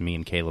about is me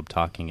and Caleb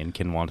talking and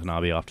Ken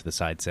Watanabe off to the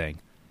side saying,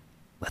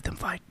 "Let them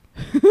fight."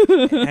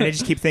 And I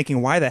just keep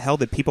thinking, why the hell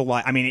did people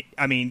like? I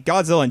mean,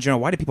 Godzilla in general.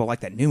 Why do people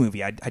like that new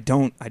movie? I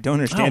don't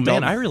understand. Oh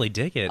man, I really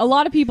dig it. A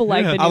lot of people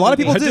like the new a lot of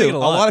movie. people do. A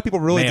lot of people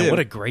really man, do. what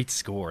a great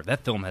score!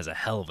 That film has a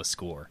hell of a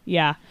score.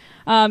 Yeah.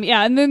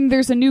 And then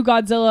there's a new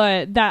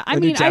Godzilla that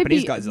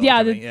Japanese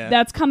Godzilla coming,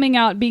 that's coming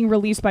out, being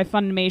released by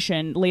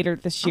Funimation later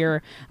this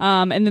year.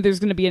 And then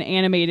there's going to be an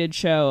animated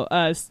show,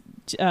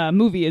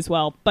 movie as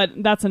well.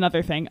 But that's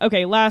another thing.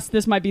 Okay,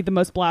 this might be the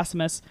most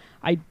blasphemous.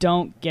 I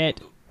don't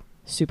get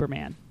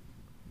Superman.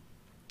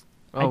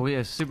 Oh,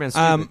 yeah, Superman's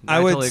stupid. I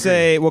would totally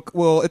say,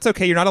 well, it's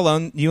okay. You're not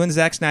alone. You and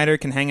Zack Snyder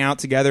can hang out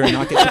together and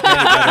not get Superman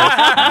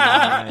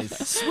together.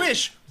 Nice.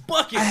 Swish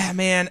bucket.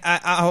 Man,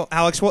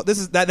 Alex. Well,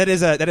 that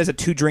is a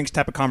 2 drinks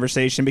type of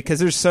conversation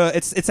because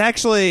it's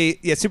actually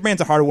Superman's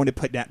a harder one to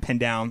pin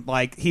down.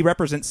 Like he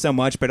represents so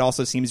much, but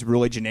also seems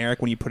really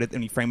generic when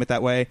you frame it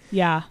that way.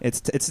 Yeah,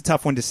 it's a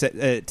tough one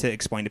to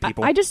explain to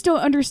people. I just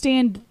don't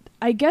understand.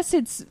 I guess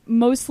it's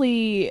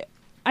mostly.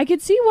 I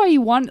could see why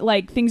you want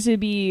like things to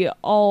be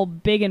all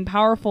big and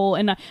powerful,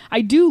 and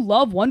I do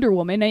love Wonder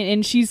Woman,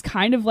 and she's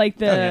kind of like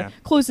the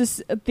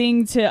closest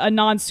thing to a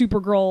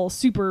non-Supergirl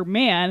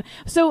Superman.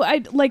 So I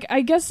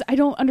guess I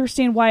don't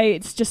understand why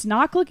it's just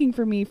not clicking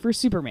for me for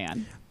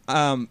Superman.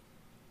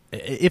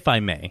 If I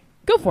may.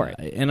 Go for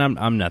it. And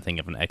I'm nothing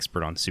of an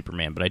expert on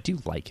Superman, but I do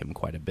like him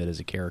quite a bit as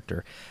a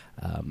character.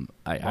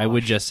 I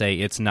would just say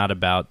it's not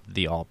about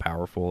the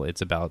all-powerful,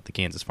 it's about the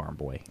Kansas farm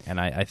boy.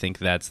 And I think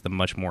that's the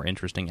much more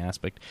interesting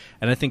aspect.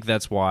 And I think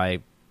that's why,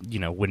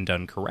 when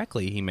done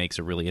correctly, he makes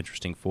a really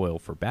interesting foil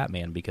for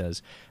Batman,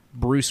 because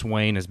Bruce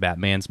Wayne is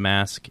Batman's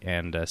mask,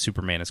 and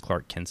Superman is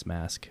Clark Kent's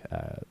mask.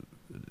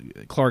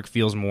 Clark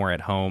feels more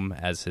at home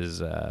as his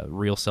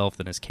real self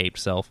than his caped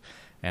self.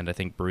 And I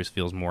think Bruce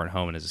feels more at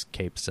home in his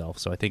caped self.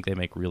 So I think they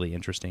make really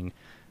interesting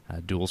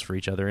duels for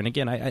each other. And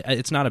again,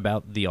 it's not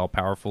about the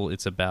all-powerful.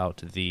 It's about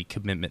the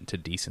commitment to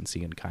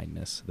decency and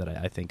kindness that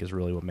I think is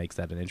really what makes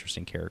that an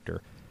interesting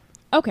character.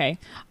 Okay.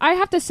 I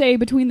have to say,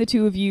 between the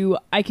two of you,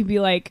 I can be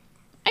like,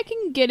 I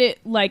can get it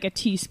like a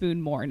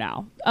teaspoon more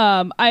now.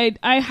 I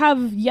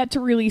have yet to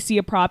really see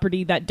a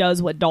property that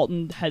does what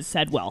Dalton has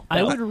said well.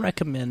 I would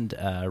recommend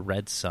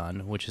Red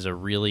Sun, which is a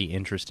really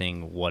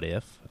interesting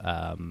what-if.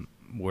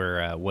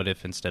 Where what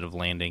if instead of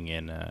landing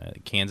in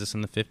Kansas in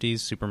the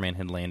 50s, Superman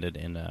had landed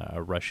in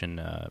a Russian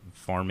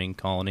farming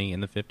colony in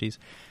the 50s.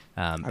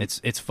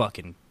 It's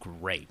fucking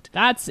great.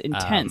 That's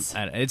intense.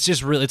 And it's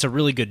just it's a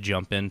really good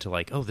jump into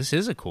like, oh, this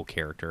is a cool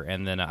character.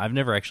 And then I've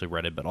never actually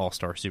read it, but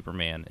All-Star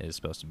Superman is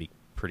supposed to be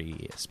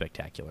pretty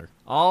spectacular.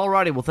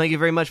 Alrighty, well, thank you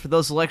very much for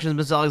those selections,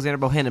 Ms. Alexander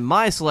Bohannon.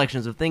 My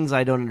selections of things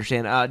I don't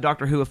understand.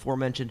 Doctor Who,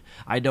 aforementioned,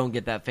 I don't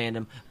get that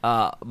fandom.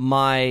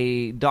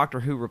 My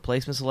Doctor Who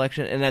replacement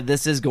selection, and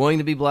this is going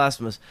to be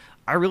blasphemous,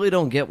 I really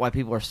don't get why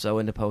people are so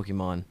into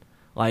Pokemon.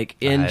 Like,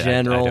 in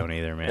general, I don't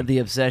either, man. The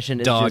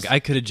obsession is Dog, just... I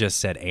could have just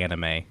said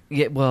anime.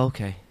 Yeah, well,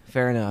 okay.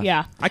 Fair enough.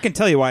 Yeah. I can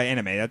tell you why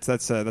anime.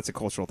 That's a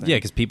cultural thing. Yeah,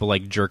 because people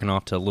like jerking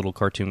off to little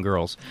cartoon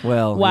girls.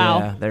 Well, wow.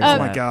 Yeah, there's Oh that.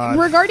 my God.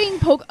 Regarding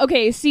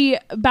okay, see,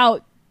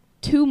 about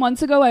 2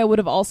 months ago, I would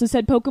have also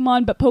said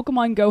Pokemon, but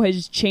Pokemon Go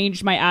has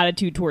changed my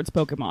attitude towards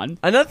Pokemon.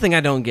 Another thing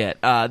I don't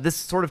get, this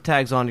sort of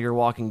tags on to your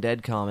Walking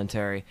Dead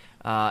commentary,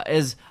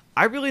 is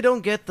I really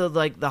don't get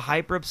the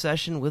hyper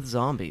obsession with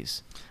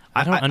zombies.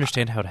 I don't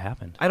understand how it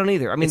happened. I don't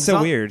either. I mean, it's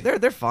so weird.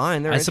 They're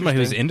fine. They're As somebody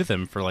who's interesting. into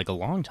them for like a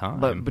long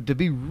time. But to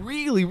be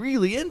really,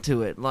 really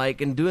into it,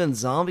 like, and doing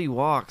zombie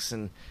walks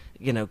and,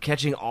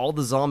 catching all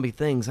the zombie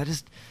things,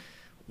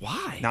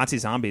 Why? Nazi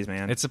zombies,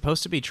 man. It's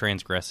supposed to be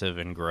transgressive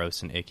and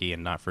gross and icky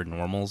and not for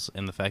normals,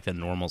 and the fact that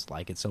normals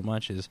like it so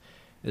much is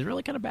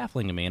really kind of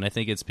baffling to me, and I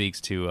think it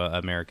speaks to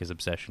America's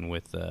obsession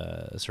with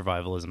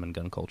survivalism and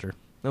gun culture.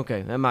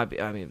 Okay, that might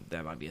be. I mean,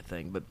 that might be a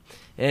thing. But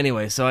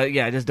anyway, so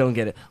I just don't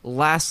get it.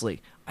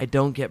 Lastly, I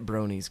don't get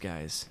bronies,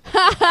 guys.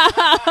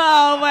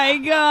 Oh my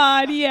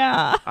god,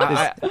 yeah.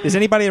 Does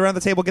anybody around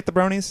the table get the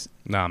bronies?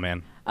 Nah,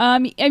 man. I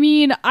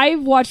mean,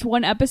 I've watched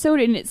one episode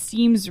and it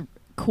seems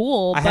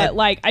cool,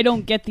 but I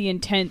don't get the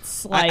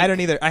intense I don't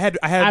either. I had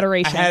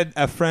adoration. I had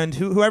a friend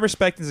who I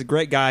respect is a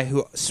great guy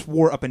who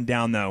swore up and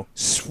down though.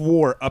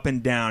 Swore up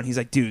and down. He's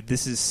like, dude,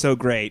 this is so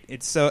great.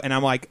 It's so, and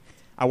I'm like,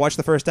 I watched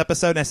the first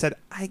episode and I said,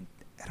 I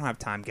don't have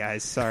time,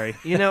 guys. Sorry.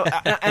 You know,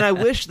 and I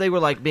wish they were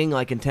like being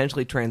like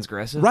intentionally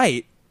transgressive,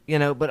 Right. You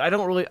know, but I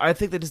don't really. I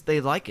think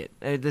they like it.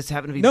 They just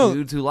happen to be No,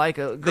 dudes who like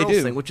a they girls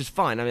do. thing, which is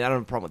fine. I mean, I don't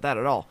have a problem with that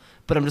at all.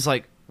 But I'm just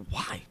like,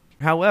 why?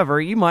 However,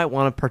 you might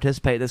want to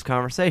participate in this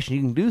conversation.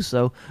 You can do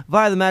so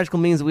via the magical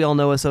means that we all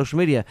know as social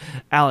media.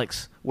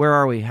 Alex, where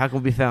are we? How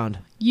can we be found?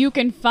 You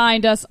can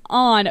find us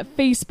on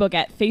Facebook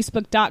at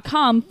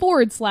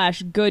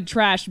facebook.com/Good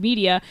Trash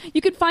Media.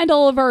 You can find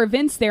all of our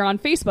events there on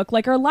Facebook,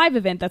 like our live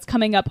event that's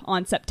coming up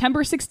on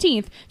September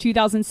 16th,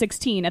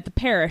 2016 at the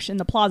Parish in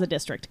the Plaza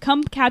District.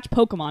 Come catch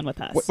Pokemon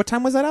with us. What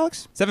time was that,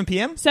 Alex? 7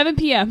 p.m.? 7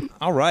 p.m.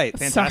 All right.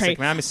 Fantastic, Sorry.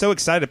 man. I'm so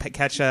excited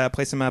to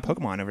play some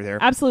Pokemon over there.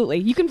 Absolutely.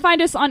 You can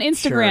find us on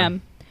Instagram.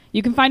 Sure.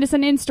 You can find us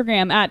on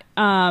Instagram at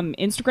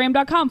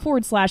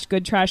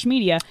Instagram.com/Good Trash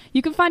Media.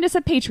 You can find us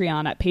at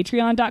Patreon at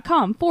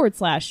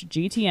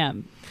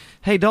Patreon.com/GTM.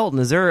 Hey, Dalton,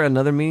 is there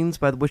another means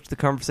by which the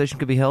conversation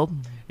could be held?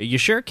 You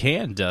sure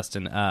can,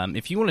 Dustin.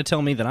 If you want to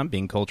tell me that I'm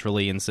being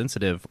culturally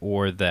insensitive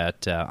or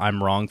that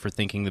I'm wrong for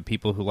thinking that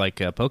people who like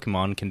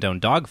Pokemon condone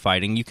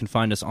dogfighting, you can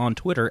find us on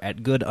Twitter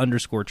at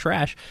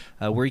good_trash,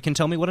 where you can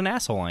tell me what an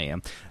asshole I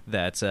am.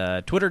 That's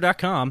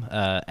twitter.com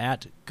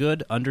at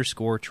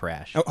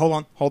good_trash.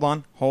 Oh, hold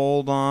on.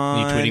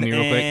 You tweeting me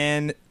real quick?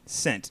 And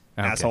sent,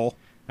 Okay. asshole.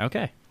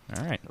 Okay.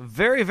 All right.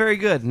 Very, very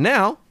good.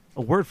 Now,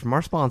 a word from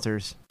our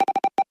sponsors.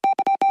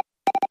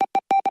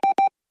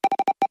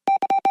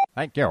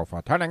 Thank you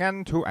for tuning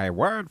in to A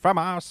Word from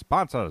Our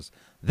Sponsors.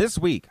 This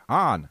week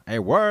on A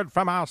Word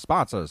from Our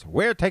Sponsors,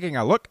 we're taking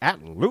a look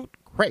at Loot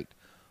Crate.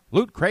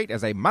 Loot Crate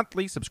is a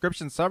monthly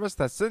subscription service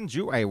that sends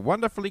you a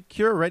wonderfully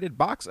curated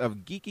box of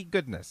geeky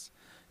goodness.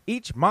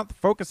 Each month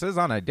focuses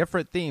on a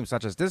different theme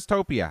such as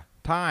dystopia,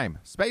 time,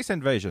 space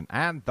invasion,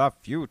 and the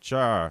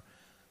future.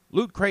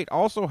 Loot Crate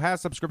also has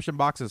subscription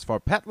boxes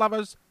for pet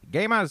lovers,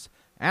 gamers,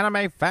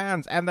 anime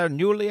fans, and their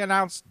newly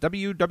announced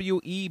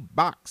WWE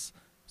box.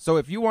 So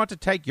if you want to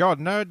take your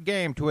nerd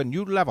game to a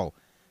new level,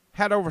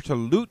 head over to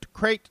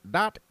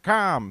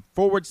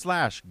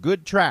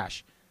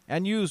lootcrate.com/goodtrash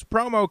and use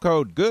promo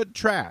code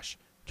GOODTRASH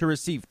to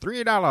receive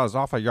 $3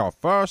 off of your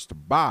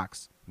first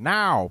box.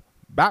 Now,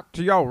 back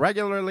to your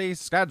regularly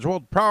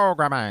scheduled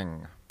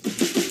programming.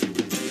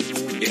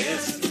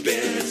 It's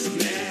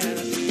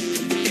business.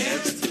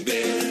 It's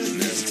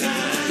business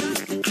time.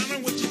 I know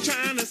what you're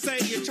trying to say.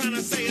 You're trying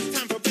to say it's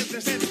time for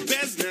business. It's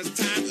business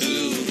time.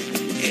 Ooh,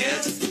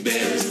 it's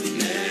business.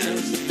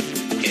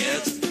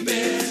 It's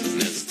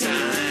business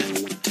time.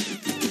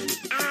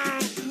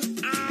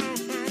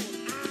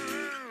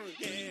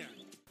 Yeah.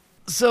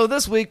 So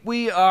this week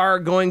we are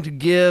going to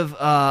give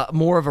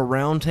more of a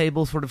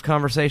roundtable sort of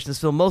conversation this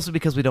film, mostly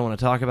because we don't want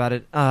to talk about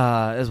it,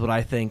 is what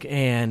I think,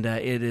 and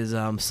it is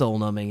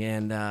soul-numbing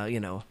and,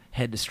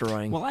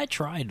 head-destroying. Well, I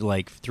tried,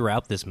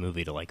 throughout this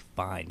movie to,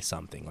 find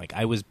something.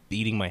 I was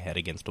beating my head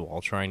against a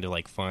wall trying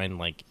to, find,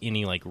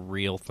 any,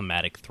 real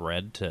thematic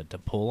thread to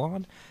pull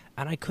on.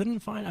 And I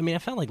couldn't find... I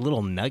found,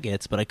 little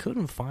nuggets, but I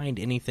couldn't find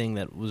anything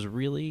that was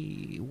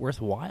really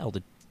worthwhile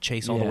to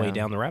chase all the way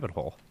down the rabbit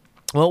hole.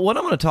 Well, what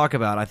I'm going to talk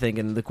about, I think,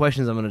 and the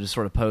questions I'm going to just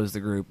sort of pose the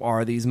group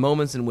are these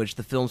moments in which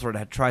the film sort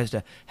of tries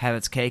to have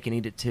its cake and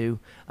eat it too,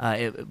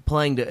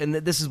 and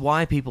this is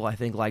why people, I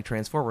think, like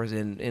Transformers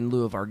in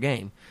lieu of our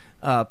game.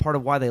 Part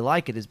of why they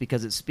like it is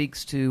because it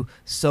speaks to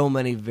so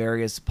many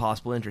various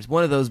possible interests.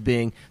 One of those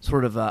being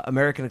sort of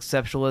American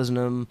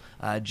exceptionalism,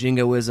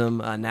 jingoism,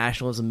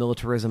 nationalism,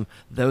 militarism,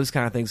 those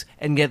kind of things.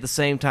 And yet at the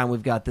same time,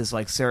 we've got this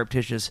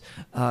surreptitious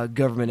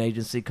government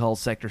agency called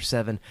Sector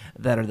 7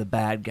 that are the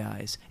bad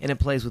guys. And it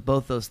plays with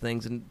both those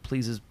things and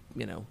pleases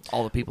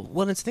all the people.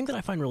 Well, it's a thing that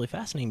I find really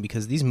fascinating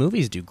because these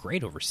movies do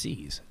great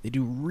overseas. They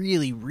do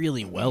really,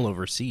 really well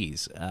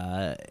overseas.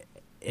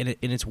 And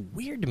it's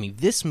weird to me.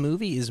 This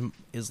movie is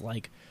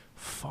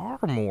far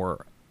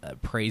more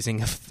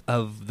praising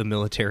of the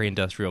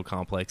military-industrial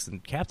complex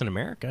than Captain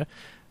America.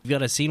 We've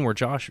got a scene where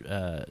Josh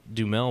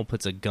Duhamel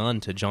puts a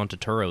gun to John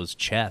Turturro's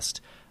chest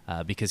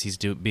because he's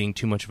being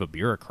too much of a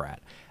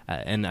bureaucrat.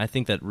 And I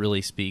think that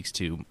really speaks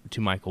to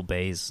Michael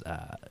Bay's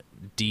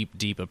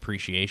deep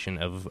appreciation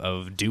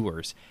of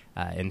doers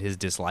and his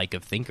dislike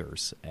of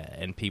thinkers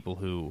and people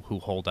who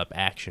hold up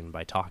action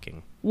by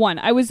talking. One,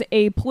 I was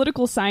a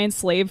political science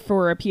slave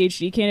for a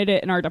PhD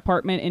candidate in our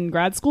department in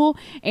grad school,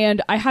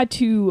 and I had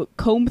to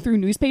comb through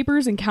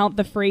newspapers and count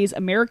the phrase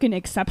American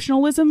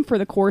exceptionalism for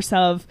the course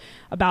of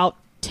about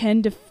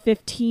 10 to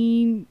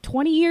 15,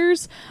 20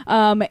 years.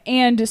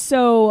 And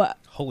so...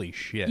 Holy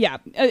shit. Yeah.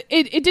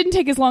 It didn't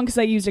take as long because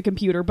I used a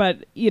computer,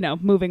 but,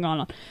 moving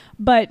on.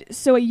 But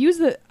so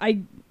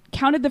I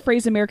counted the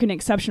phrase American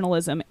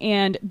exceptionalism,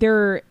 and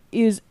there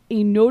is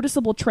a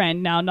noticeable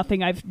trend, now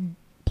nothing I've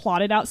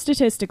plotted out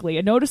statistically,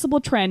 a noticeable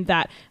trend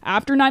that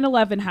after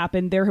 9/11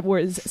 happened, there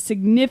was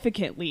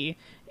significantly,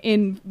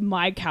 in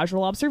my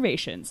casual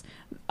observations,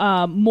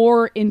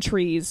 more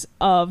entries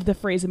of the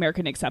phrase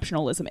American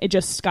exceptionalism. It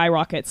just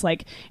skyrockets,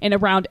 and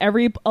around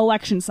every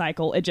election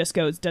cycle, it just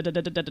goes da da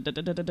da da da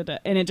da da da da,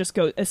 and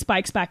it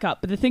spikes back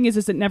up. But the thing is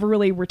it never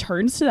really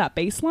returns to that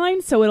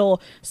baseline, so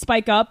it'll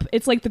spike up.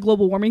 It's like the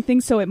global warming thing,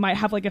 so it might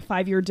have a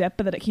 5-year dip,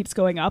 but then it keeps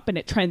going up and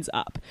it trends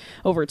up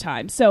over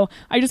time. So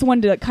I just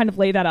wanted to kind of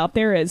lay that out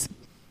there as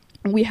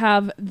we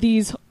have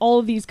all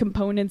of these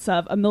components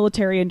of a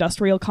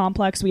military-industrial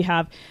complex. We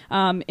have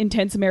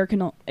intense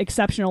American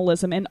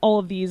exceptionalism, and all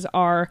of these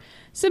are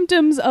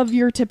symptoms of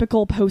your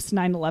typical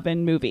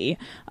post-9/11 movie,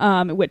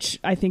 which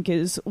I think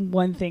is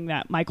one thing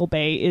that Michael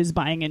Bay is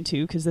buying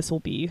into, because this will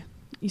be...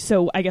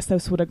 So I guess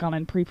this would have gone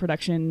in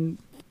pre-production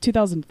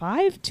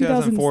 2005?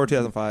 2004,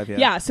 2005, yeah.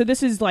 Yeah, so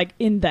this is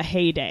in the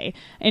heyday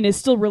and is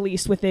still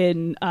released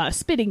within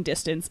spitting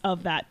distance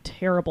of that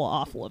terrible,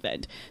 awful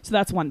event. So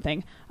that's one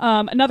thing.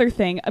 Another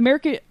thing,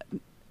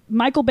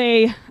 Michael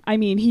Bay,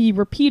 he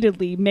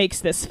repeatedly makes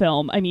this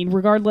film.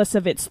 Regardless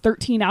of its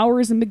 13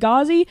 hours in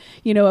Benghazi,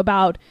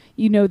 about,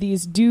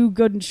 these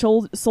do-good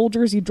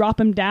soldiers, you drop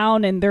them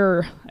down and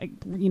they're,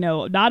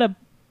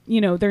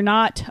 they're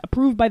not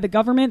approved by the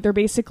government. They're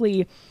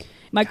basically...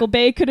 Michael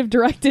Bay could have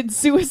directed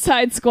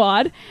Suicide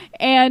Squad,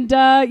 and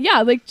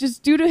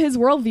just due to his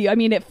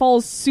worldview, it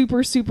falls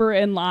super, super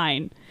in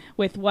line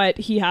with what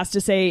he has to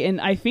say in,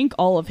 I think,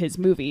 all of his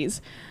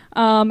movies.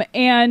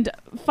 And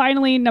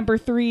finally, number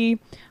 3,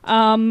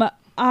 I'm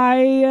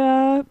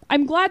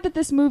glad that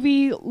this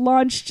movie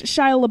launched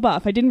Shia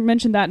LaBeouf. I didn't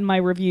mention that in my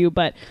review,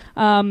 but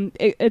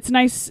it's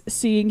nice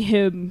seeing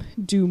him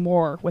do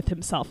more with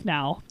himself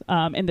now,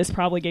 and this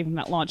probably gave him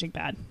that launching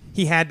pad.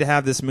 He had to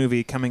have this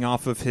movie coming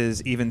off of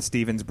his Even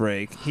Stevens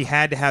break. He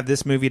had to have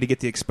this movie to get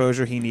the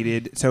exposure he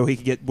needed, so he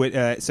could get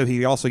so he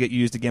could also get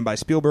used again by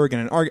Spielberg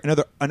and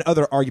other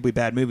arguably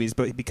bad movies.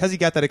 But because he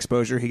got that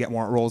exposure, he got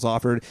more roles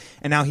offered,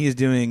 and now he is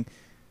doing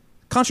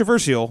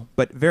controversial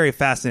but very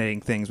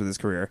fascinating things with his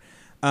career.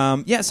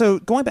 So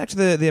going back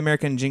to the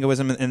American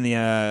jingoism and the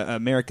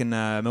American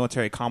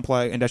military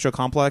industrial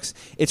complex,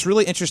 it's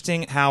really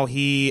interesting how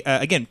he,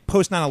 again,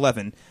 post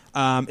 9/11,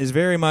 is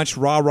very much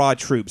rah-rah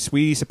troops.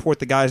 We support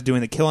the guys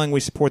doing the killing. We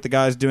support the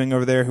guys doing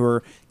over there who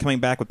are coming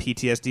back with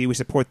PTSD. We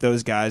support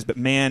those guys. But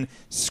man,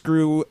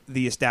 screw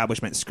the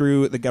establishment.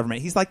 Screw the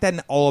government. He's like that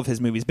in all of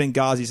his movies.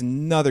 Benghazi's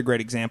another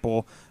great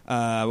example.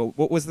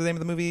 What was the name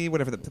of the movie?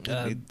 Whatever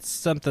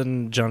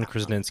something John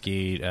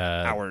Krasinski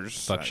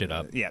hours fuck shit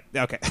up. Yeah.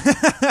 Okay.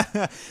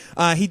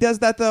 He does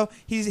that though.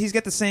 He's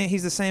got the same.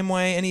 He's the same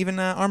way. And even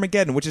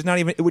Armageddon,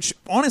 which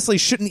honestly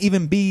shouldn't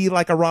even be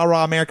like a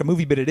rah-rah America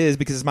movie, but it is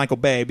because it's Michael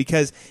Bay.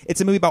 Because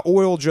it's a movie about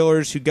oil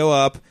drillers who go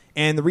up,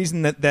 and the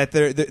reason that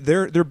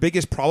their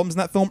biggest problems in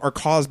that film are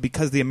caused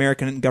because the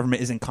American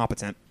government is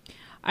incompetent.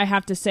 I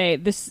have to say,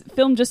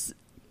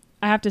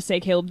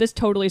 Caleb, this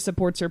totally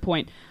supports your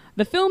point.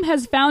 The film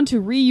has found to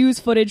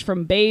reuse footage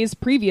from Bay's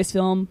previous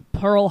film,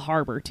 Pearl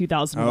Harbor,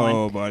 2001.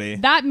 Oh, buddy.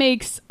 That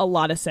makes a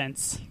lot of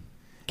sense.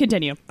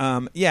 Continue.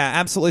 Yeah,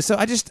 absolutely. So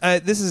I just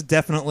this is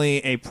definitely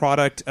a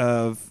product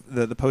of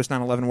the post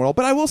 9/11 world.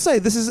 But I will say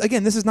this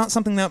is not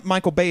something that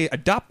Michael Bay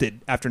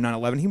adopted after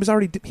 9/11. He was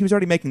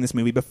already making this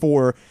movie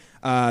before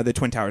the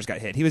Twin Towers got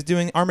hit. He was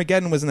doing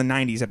Armageddon was in the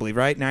 90s, I believe,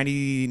 right?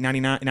 90,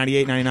 99,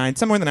 98, 99,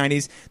 somewhere in the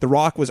 90s. The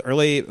Rock was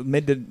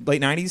mid to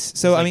late 90s.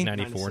 So I mean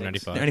 94,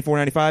 95. 94,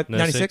 95,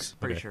 96?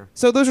 Pretty sure.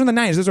 So those were in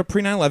the 90s. Those were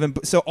pre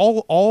 9/11. So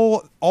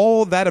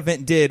all that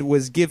event did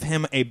was give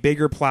him a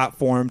bigger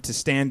platform to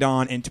stand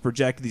on and to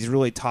project these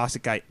really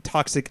toxic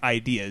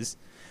ideas.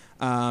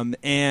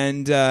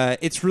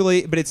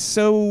 It's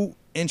so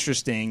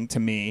interesting to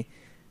me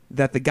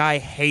that the guy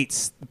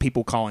hates the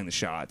people calling the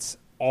shots.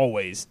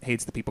 Always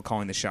hates the people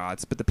calling the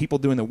shots, but the people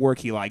doing the work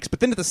he likes. But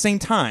then at the same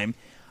time,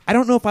 I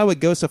don't know if I would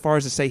go so far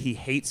as to say he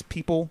hates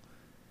people.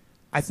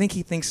 I think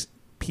he thinks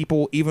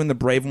people, even the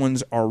brave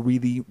ones, are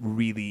really,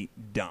 really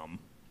dumb.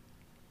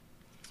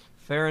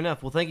 Fair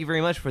enough. Well, thank you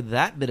very much for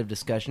that bit of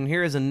discussion.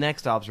 Here is the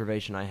next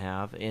observation I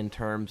have in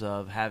terms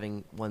of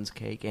having one's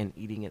cake and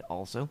eating it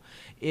also,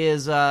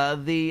 is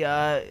we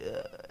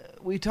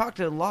talked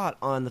a lot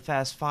on the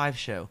Fast Five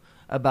show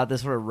about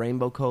this sort of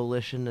rainbow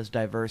coalition, this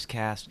diverse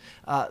cast.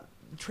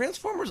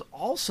 Transformers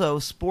also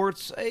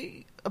sports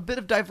a a bit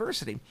of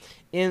diversity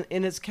in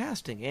its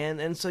casting,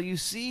 and so you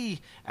see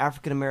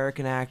African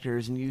American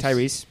actors, and you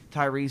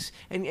Tyrese,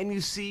 and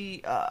you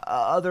see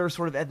other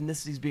sort of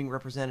ethnicities being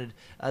represented.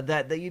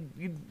 That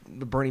you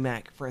Bernie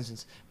Mac, for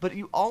instance, but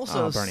you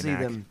also see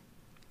them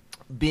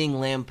being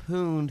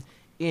lampooned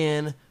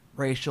in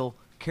racial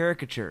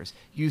caricatures.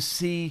 You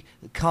see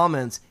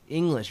comments,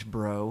 English,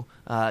 bro,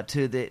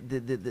 to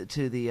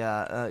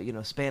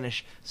the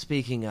Spanish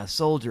speaking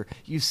soldier.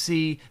 You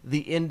see the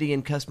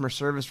Indian customer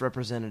service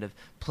representative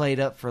played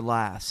up for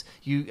laughs.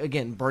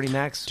 Bernie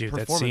Mac's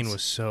performance. That scene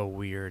was so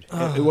weird.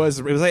 It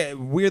was like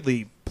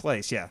weirdly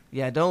placed. Yeah,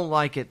 I don't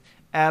like it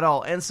at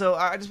all. And so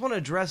I just want to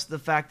address the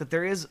fact that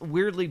there is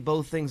weirdly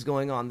both things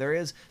going on. There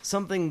is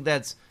something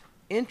that's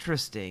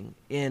interesting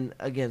in,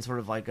 again, sort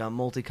of like a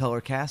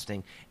multicolor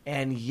casting,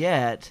 and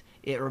yet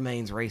it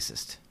remains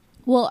racist.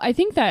 Well, I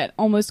think that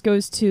almost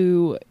goes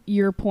to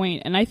your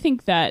point, and I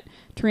think that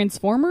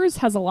Transformers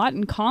has a lot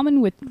in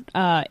common with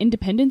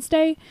Independence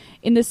Day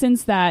in the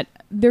sense that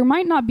there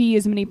might not be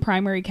as many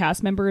primary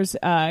cast members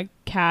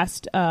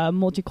cast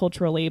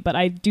multiculturally, but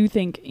I do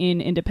think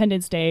in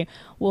Independence Day,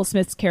 Will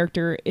Smith's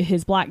character,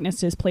 his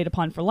blackness is played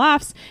upon for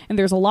laughs, and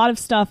there's a lot of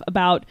stuff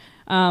about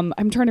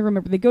I'm trying to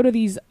remember. They go to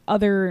these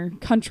other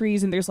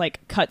countries, and there's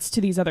like cuts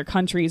to these other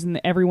countries, and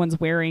everyone's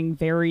wearing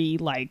very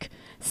like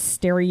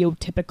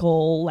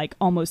stereotypical, like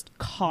almost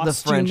costumey. The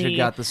French have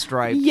got the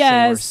striped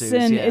yes, suits,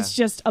 and yeah. it's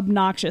just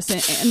obnoxious.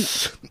 And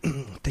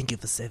thank you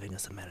for saving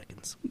us,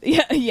 Americans.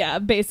 Yeah,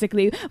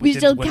 basically, we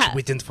didn't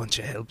want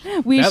your help.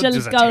 That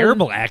was a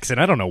terrible accent.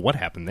 I don't know what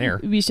happened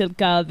there. We shall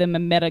call them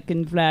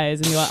American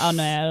flies in your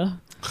honor.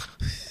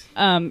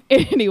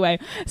 Anyway,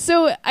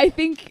 so I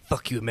think...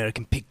 Fuck you,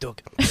 American pig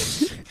dog.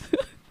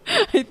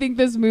 I think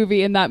this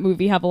movie and that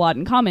movie have a lot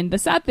in common. The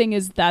sad thing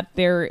is that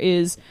there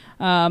is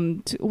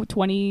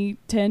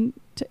 2010...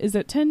 Is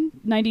it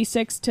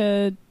 1096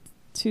 to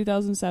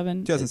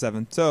 2007?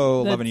 2007.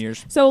 So 11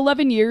 years. So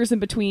 11 years in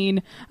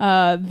between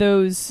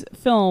those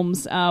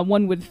films.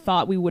 One would have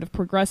thought we would have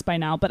progressed by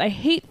now. But I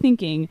hate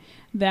thinking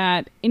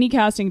that any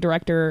casting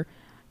director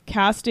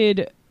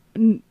casted...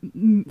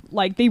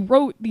 like they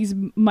wrote these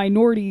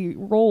minority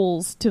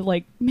roles to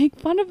like make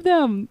fun of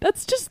them.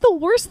 That's just the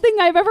worst thing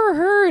I've ever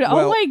heard.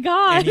 Well, oh my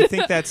god! And you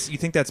think that's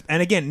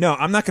and again, no,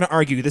 I'm not going to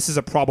argue this is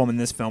a problem in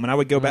this film. And I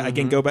would go back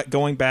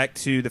going back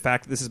to the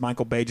fact that this is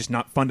Michael Bay just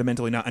not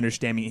fundamentally not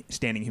understanding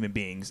human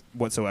beings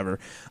whatsoever.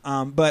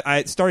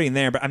 But starting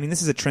there. But I mean,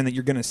 this is a trend that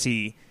you're going to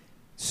see.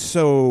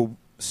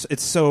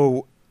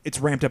 It's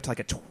ramped up to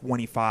like a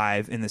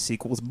 25 in the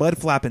sequels. Bud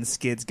Flap and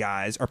Skids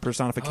guys are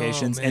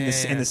personifications in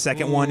the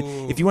second one.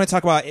 If you want to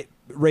talk about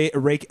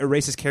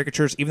racist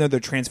caricatures, even though they're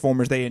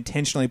Transformers, they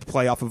intentionally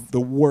play off of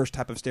the worst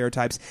type of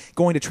stereotypes.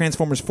 Going to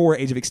Transformers 4: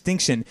 Age of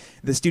Extinction,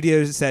 the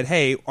studios said,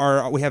 "Hey,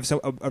 we have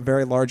a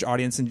very large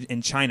audience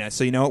in China,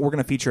 so you know what? We're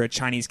going to feature a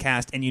Chinese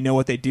cast." And you know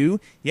what they do?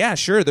 Yeah,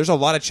 sure. There's a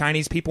lot of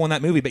Chinese people in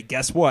that movie, but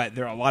guess what?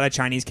 There are a lot of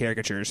Chinese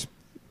caricatures.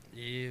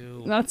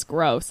 Ew. That's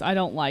gross. I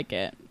don't like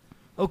it.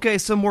 Okay,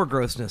 some more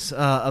grossness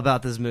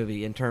about this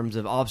movie in terms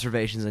of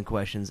observations and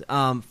questions.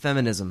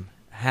 Feminism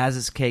has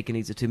its cake and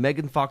eats it too.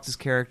 Megan Fox's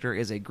character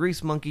is a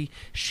grease monkey.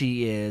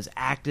 She is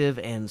active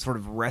and sort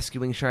of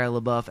rescuing Shia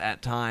LaBeouf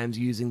at times,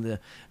 using the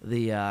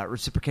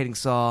reciprocating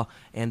saw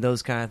and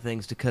those kind of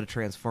things to cut a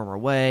Transformer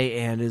away,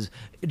 and is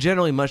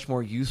generally much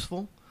more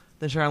useful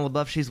than Shia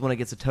LaBeouf. She's the one that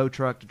gets a tow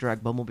truck to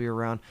drag Bumblebee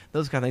around,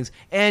 those kind of things,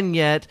 and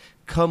yet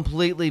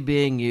completely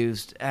being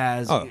used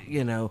as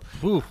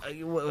evil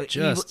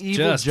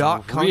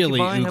jock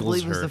concubine, I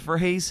believe is the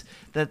phrase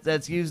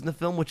that's used in the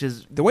film, which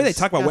is the way they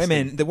talk about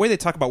women. The way they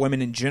talk about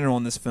women in general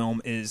in this film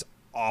is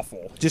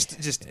awful.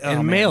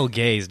 And male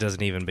gaze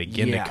doesn't even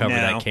begin to cover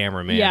that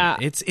camera, man. Yeah.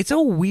 It's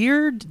a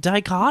weird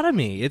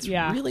dichotomy. It's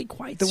really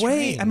quite the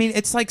strange. way. I mean,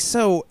 it's like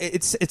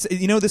it's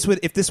this would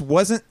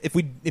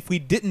if we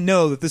didn't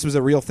know that this was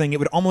a real thing, it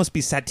would almost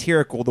be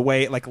satirical the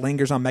way it like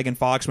lingers on Megan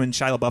Fox when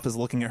Shia LaBeouf is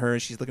looking at her.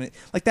 She's looking at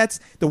like that's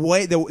the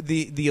way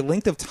the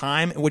length of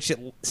time in which it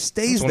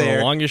stays it's there. One of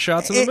the longest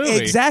shots in the movie.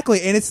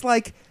 Exactly, and it's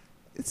like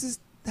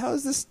how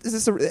is this?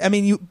 Is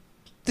this?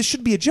 This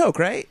should be a joke,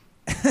 right?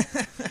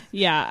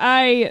 Yeah,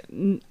 I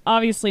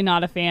obviously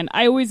not a fan.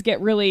 I always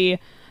get really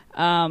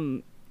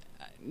that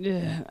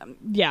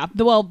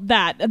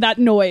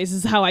noise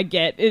is how I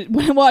get it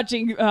when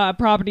watching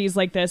properties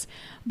like this.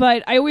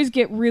 But I always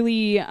get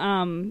really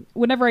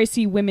whenever I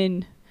see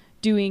women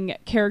doing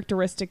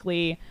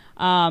characteristically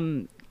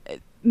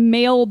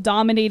male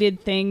dominated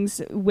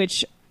things,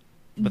 which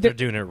but they're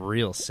doing it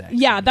real sexy.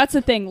 Yeah, that's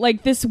the thing.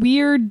 Like this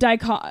weird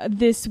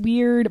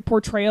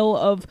portrayal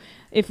of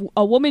if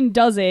a woman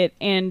does it,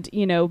 and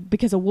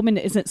because a woman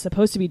isn't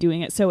supposed to be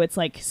doing it, so it's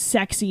like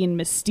sexy and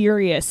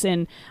mysterious,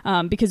 and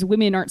because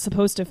women aren't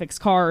supposed to fix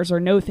cars or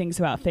know things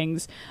about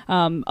things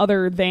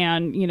other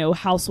than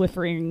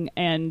housewifery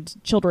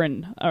and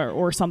children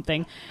or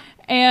something.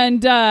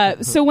 And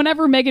so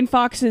whenever Megan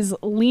Fox is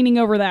leaning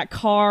over that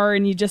car,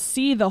 and you just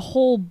see the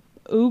whole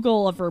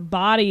oogle of her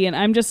body, and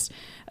I'm just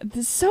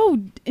so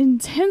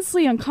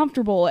intensely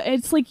uncomfortable.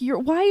 It's like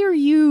why are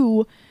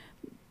you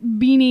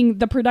meaning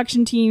the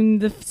production team,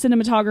 the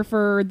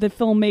cinematographer, the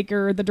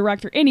filmmaker, the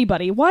director,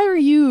 anybody. Why are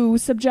you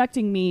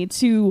subjecting me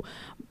to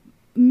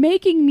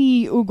making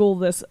me oogle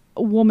this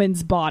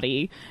woman's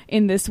body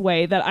in this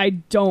way that I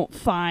don't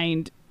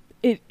find...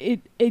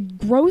 It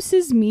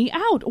grosses me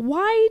out.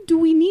 Why do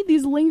we need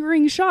these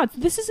lingering shots?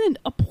 This isn't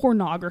a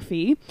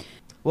pornography.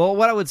 Well,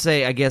 what I would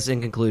say, I guess,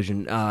 in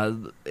conclusion,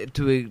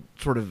 to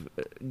sort of,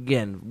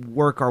 again,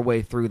 work our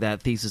way through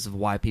that thesis of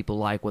why people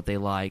like what they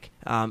like,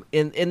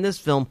 in this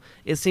film,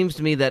 it seems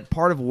to me that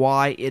part of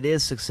why it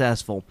is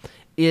successful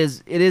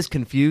is it is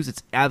confused,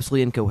 it's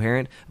absolutely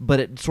incoherent, but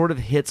it sort of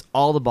hits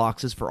all the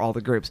boxes for all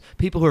the groups.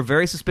 People who are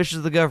very suspicious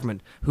of the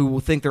government, who will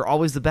think they're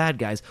always the bad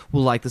guys,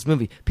 will like this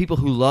movie. People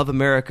who love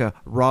America,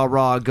 rah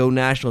rah, go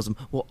nationalism,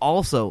 will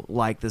also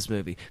like this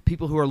movie.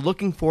 People who are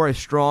looking for a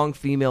strong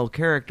female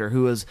character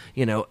who is,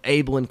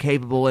 able and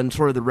capable and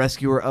sort of the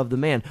rescuer of the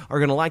man are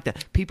going to like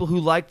that. People who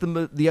like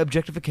the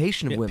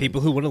objectification of women. People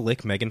who want to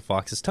lick Megan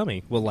Fox's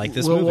tummy will like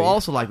this will movie. Will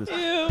also like this.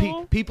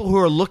 People who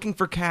are looking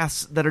for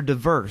casts that are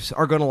diverse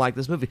are going to like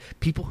this movie.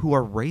 People who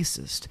are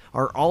racist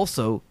are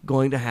also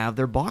going to have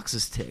their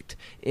boxes ticked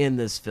in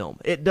this film.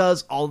 It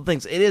does all the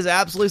things. It is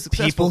absolutely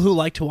successful. People who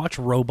like to watch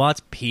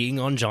robots peeing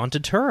on John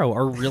Turturro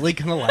are really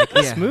going to like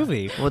this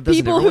movie. Well,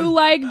 people who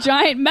like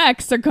giant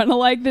mechs are going to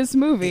like this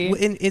movie.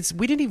 And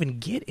we didn't even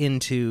get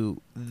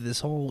into this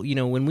whole,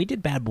 when we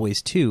did Bad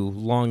Boys 2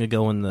 long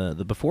ago in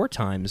the before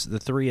times, the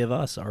three of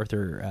us,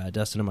 Arthur,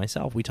 Dustin, and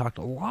myself, we talked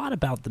a lot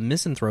about the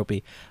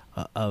misanthropy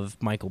of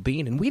Michael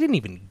Biehn, and we didn't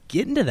even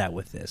get into that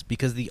with this,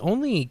 because the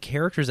only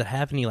characters that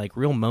have any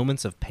real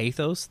moments of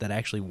pathos that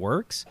actually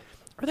works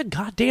are the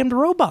goddamned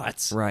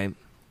robots. Right.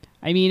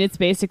 I mean, it's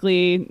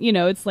basically,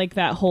 it's like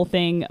that whole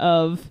thing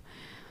of...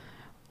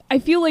 I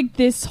feel like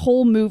this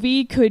whole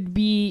movie could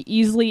be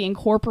easily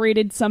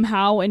incorporated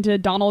somehow into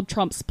Donald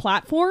Trump's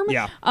platform.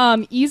 Yeah.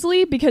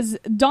 Easily, because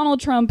Donald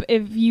Trump,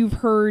 if you've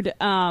heard,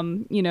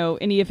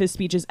 any of his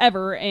speeches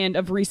ever, and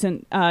of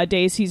recent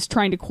days, he's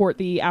trying to court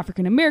the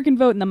African-American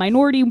vote and the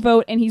minority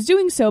vote, and he's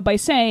doing so by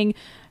saying,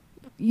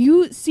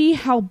 you see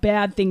how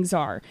bad things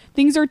are.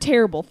 Things are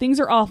terrible. Things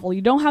are awful.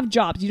 You don't have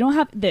jobs. You don't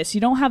have this.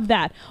 You don't have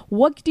that.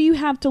 What do you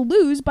have to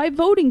lose by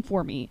voting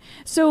for me?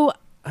 So...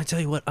 I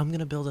tell you what, I'm going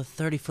to build a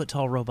 30-foot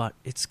tall robot.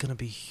 It's going to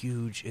be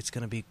huge. It's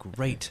going to be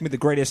great. It's going to be the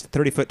greatest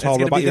 30-foot tall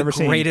robot you've ever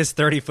seen. Greatest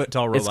 30-foot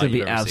tall robot It's going to be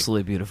you've ever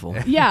absolutely seen. beautiful.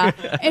 Yeah.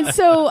 And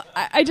so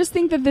I just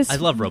think that this... I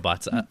love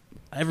robots.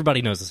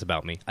 Everybody knows this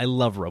about me. I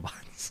love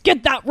robots.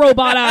 Get that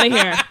robot out of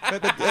here.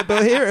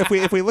 but here, if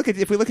we look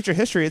at your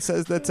history, it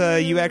says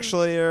that you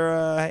actually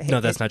are.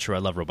 No, that's not true. I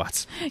love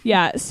robots.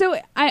 Yeah. So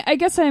I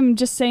guess I'm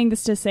just saying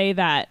this to say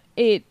that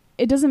it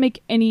doesn't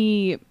make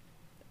any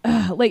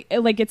like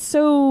it's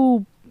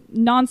so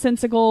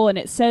nonsensical, and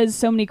it says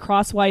so many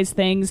crosswise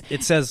things.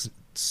 It says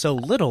so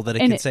little that it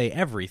can say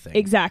everything.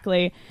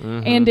 Exactly.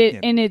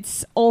 Mm-hmm. And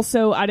it's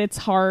also at its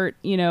heart,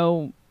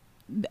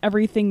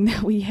 everything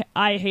that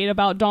I hate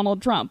about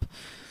Donald Trump.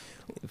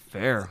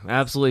 Fair.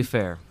 Absolutely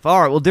fair.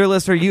 All right. Well, dear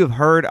listener, you have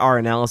heard our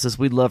analysis.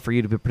 We'd love for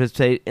you to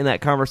participate in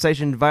that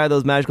conversation via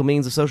those magical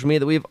means of social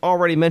media that we've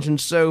already mentioned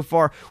so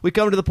far. We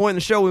come to the point in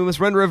the show we must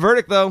render a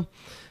verdict, though.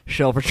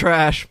 Shell for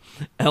trash,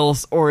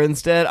 else or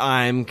instead.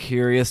 I'm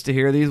curious to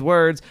hear these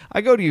words.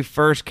 I go to you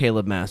first,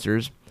 Caleb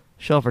Masters.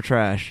 Shell for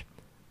trash,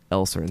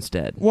 else or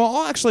instead. Well,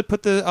 I'll actually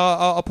put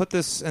I'll put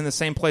this in the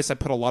same place I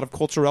put a lot of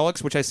culture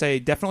relics, which I say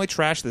definitely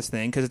trash this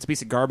thing because it's a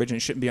piece of garbage and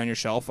it shouldn't be on your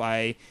shelf.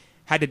 I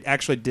had to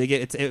actually dig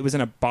it. It was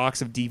in a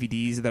box of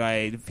DVDs that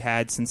I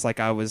had since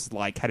I was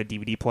had a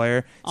DVD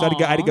player. So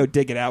I had to go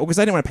dig it out because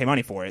I didn't want to pay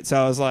money for it.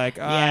 So I was like,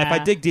 if I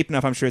dig deep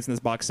enough, I'm sure it's in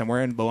this box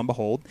somewhere. And lo and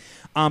behold,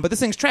 but this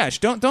thing's trash.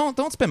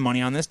 Don't spend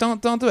money on this.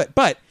 Don't do it.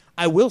 But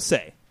I will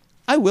say,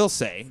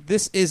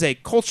 this is a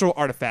cultural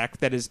artifact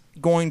that is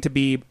going to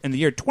be in the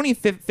year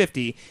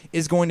 2050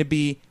 is going to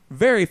be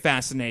very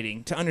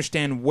fascinating to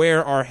understand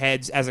where our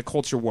heads as a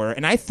culture were.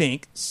 And I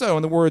think so.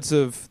 In the words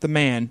of the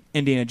man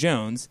Indiana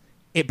Jones,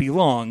 it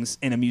belongs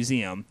in a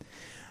museum.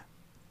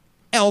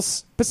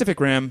 Else, Pacific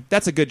Rim,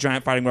 that's a good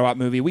giant fighting robot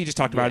movie. We just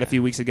talked about it a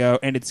few weeks ago,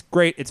 and it's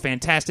great. It's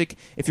fantastic.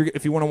 If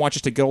you want to watch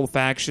just a good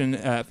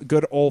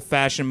old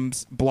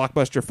fashioned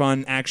blockbuster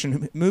fun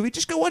action movie,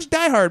 just go watch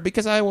Die Hard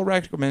because I will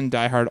recommend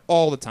Die Hard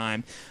all the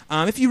time.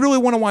 If you really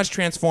want to watch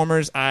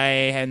Transformers,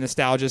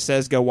 nostalgia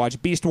says go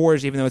watch Beast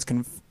Wars, even though it's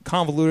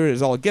convoluted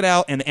as all get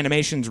out and the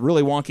animation's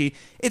really wonky.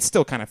 It's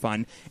still kind of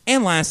fun.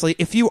 And lastly,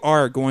 if you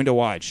are going to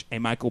watch a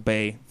Michael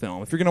Bay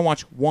film, if you're going to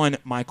watch one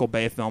Michael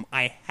Bay film,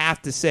 I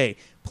have to say,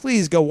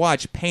 please go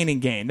watch Pain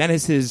and Gain. That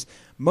is his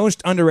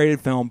most underrated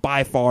film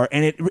by far,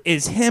 and it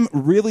is him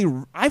really,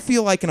 I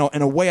feel like in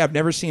a way I've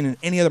never seen in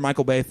any other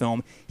Michael Bay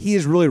film, he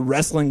is really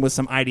wrestling with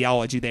some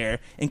ideology there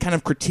and kind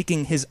of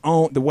critiquing his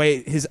own, the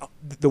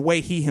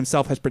way he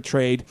himself has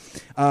portrayed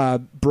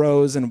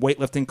bros and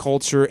weightlifting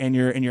culture and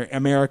your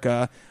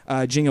America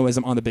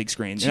jingoism on the big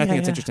screen. And I think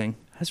it's interesting.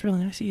 That's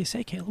really nice of you to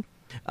say, Caleb.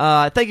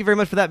 Thank you very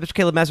much for that, Mr.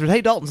 Caleb Masters.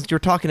 Hey, Dalton, since you were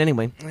talking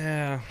anyway,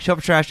 Yeah. show up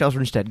for trash, Elser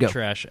instead. Go.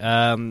 Trash.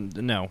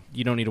 No,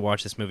 you don't need to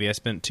watch this movie. I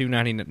spent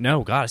 $2.99.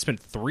 No, God, I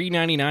spent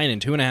 $3.99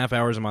 and 2.5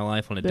 hours of my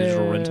life on a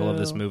digital rental of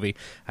this movie.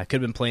 I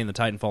could have been playing the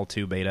Titanfall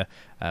 2 beta,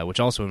 which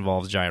also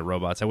involves giant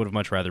robots. I would have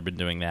much rather been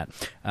doing that.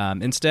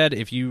 Instead,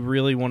 if you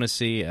really want to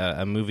see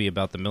a movie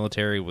about the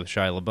military with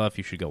Shia LaBeouf,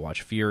 you should go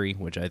watch Fury,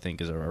 which I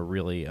think is a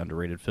really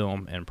underrated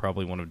film and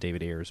probably one of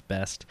David Ayer's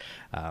best.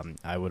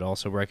 I would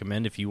also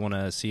recommend, if you want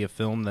to see a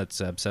film that's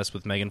obsessed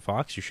with Megan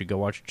Fox, you should go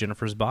watch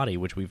Jennifer's Body,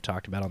 which we've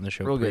talked about on this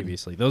show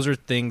previously. Those are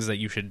things that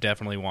you should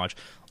definitely watch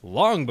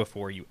long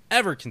before you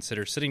ever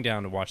consider sitting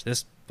down to watch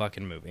this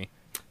fucking movie.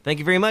 Thank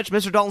you very much,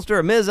 Mr. Dalton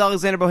Stewart. Ms.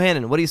 Alexander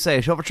Bohannon, what do you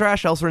say? Show up for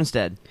trash, Elser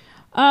instead.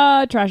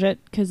 Trash it,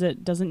 because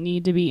it doesn't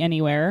need to be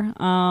anywhere.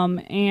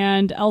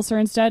 And Elser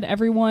instead,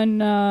 everyone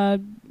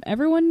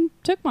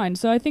took mine,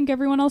 so I think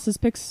everyone else's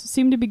picks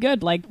seem to be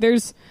good. Like,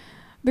 there's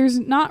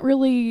not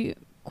really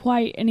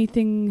quite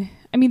anything.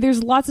 I mean,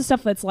 there's lots of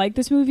stuff that's like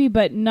this movie,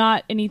 but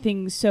not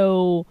anything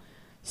so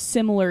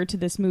similar to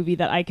this movie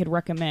that I could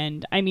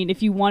recommend. I mean,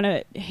 if you want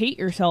to hate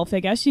yourself, I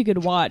guess you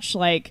could watch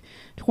like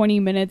 20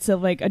 minutes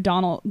of like a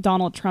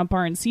Donald Trump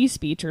RNC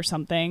speech or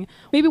something.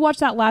 Maybe watch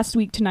that Last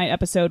Week Tonight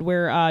episode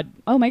where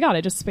oh my god,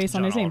 I just spaced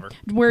on his name.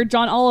 Where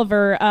John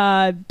Oliver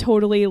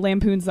totally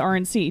lampoons the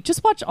RNC.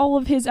 Just watch all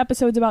of his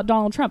episodes about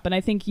Donald Trump, and I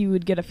think you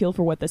would get a feel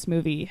for what this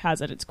movie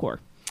has at its core.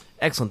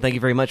 Excellent. Thank you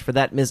very much for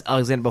that, Ms.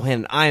 Alexander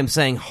Bohannon. I am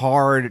saying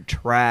hard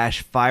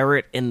trash. Fire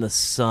it in the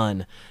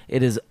sun.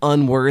 It is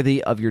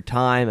unworthy of your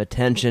time,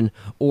 attention,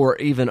 or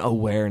even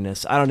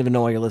awareness. I don't even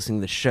know why you're listening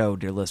to the show,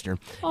 dear listener.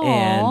 Aww.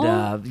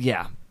 And,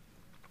 yeah.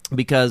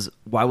 Because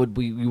why would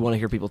we want to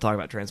hear people talk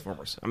about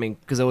Transformers? I mean,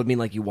 because that would mean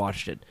like you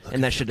watched it,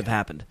 and that shouldn't have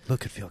happened.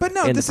 Look at Phil. But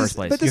no, in this the first is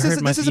place. but this You is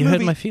heard this is a you movie.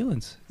 heard my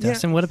feelings, Yeah.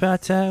 Dustin. What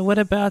about Really?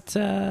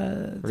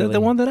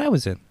 the one that I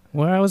was in,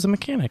 where I was a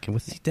mechanic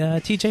with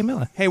T.J.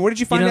 Miller? Hey, where did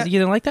you find You out?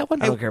 didn't like that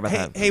one? I don't care about hey,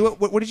 that. Hey,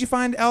 what did you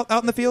find out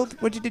in the field?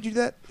 Did you do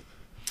that?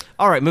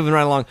 All right, moving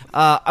right along.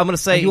 I'm going to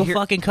say... Are you a here-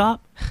 fucking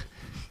cop?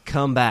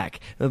 Come back.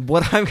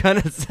 What I'm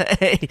going to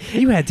say...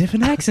 You had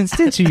different accents,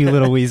 didn't you, you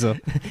little weasel?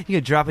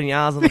 You're dropping your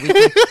eyes on the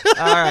weekend?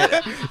 All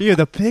right. You're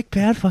the big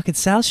bad fucking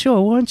South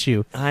Shore, weren't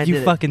you? I you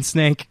did it. fucking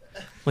snake.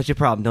 What's your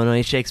problem? Don't know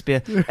any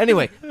Shakespeare?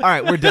 Anyway, all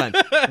right, we're done.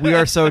 We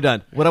are so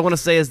done. What I want to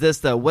say is this,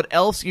 though. What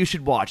else you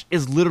should watch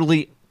is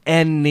literally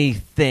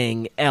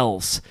anything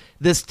else.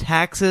 This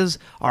taxes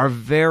our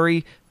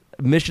very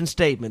mission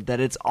statement that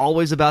it's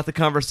always about the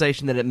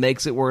conversation, that it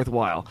makes it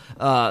worthwhile.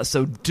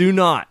 So do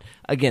not,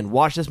 again,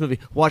 watch this movie.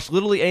 Watch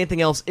literally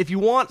anything else. If you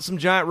want some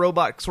giant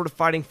robot sort of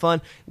fighting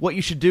fun, what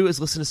you should do is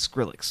listen to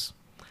Skrillex.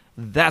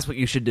 That's what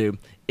you should do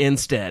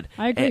instead.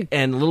 I agree.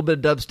 And a little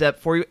bit of dubstep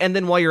for you. And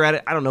then while you're at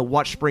it, I don't know,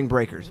 watch Spring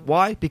Breakers.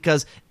 Why?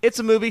 Because it's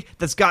a movie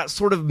that's got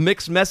sort of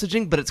mixed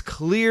messaging, but it's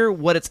clear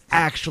what it's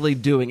actually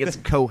doing. It's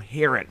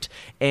coherent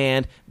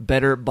and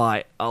better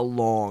by a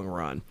long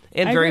run.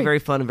 And I very, agree. very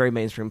fun and very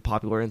mainstream,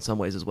 popular in some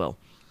ways as well.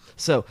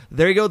 So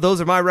there you go. Those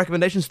are my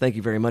recommendations. Thank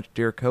you very much,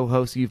 dear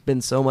co-host. You've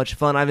been so much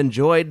fun. I've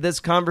enjoyed this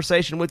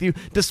conversation with you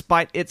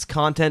despite its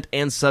content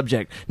and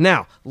subject.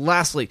 Now,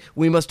 lastly,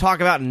 we must talk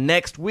about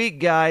next week,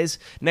 guys.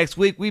 Next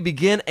week, we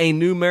begin a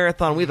new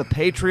marathon. We have a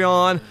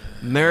Patreon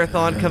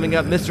marathon coming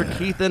up. Mr.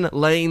 Keithan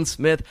Lane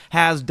Smith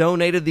has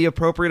donated the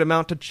appropriate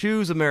amount to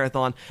choose a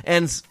marathon.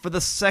 And for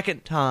the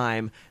second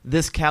time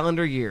this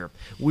calendar year,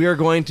 we are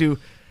going to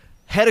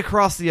head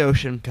across the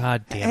ocean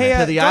God damn Hey, it.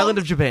 to the Dalton, island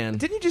of Japan.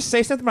 Didn't you just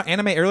say something about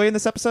anime earlier in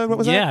this episode? What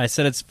was Yeah, that? I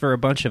said it's for a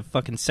bunch of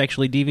fucking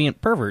sexually deviant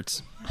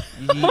perverts.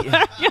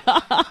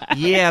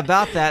 Yeah,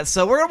 about that.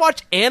 So we're going to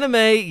watch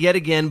anime yet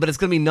again, but it's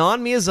going to be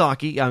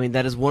non-Miyazaki. I mean,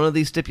 that is one of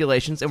these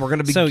stipulations, and we're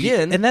going to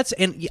begin.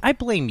 And I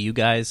blame you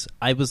guys.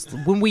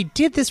 When we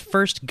did this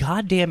first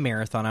goddamn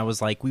marathon, I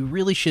was like, we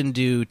really shouldn't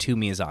do 2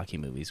 Miyazaki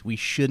movies. We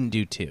shouldn't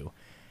do 2.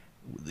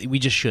 We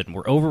just shouldn't.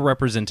 We're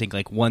overrepresenting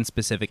like one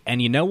specific.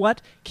 And you know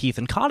what?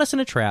 Keithan caught us in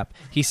a trap.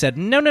 He said,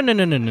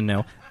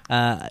 no.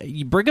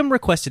 Brigham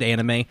requested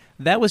anime.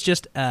 That was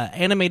just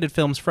animated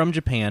films from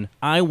Japan.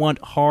 I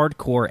want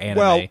hardcore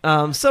anime.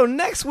 Well, So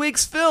next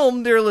week's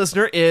film, dear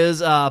listener,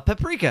 is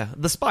Paprika,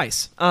 the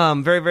spice.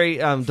 Very, very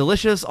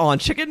delicious on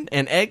chicken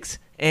and eggs.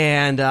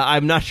 And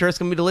I'm not sure it's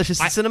going to be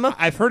delicious in cinema.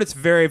 I've heard it's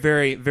very,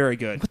 very, very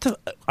good. What the?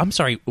 I'm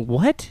sorry.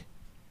 What?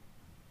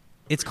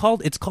 It's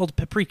called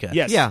Paprika.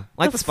 Yes. Yeah, like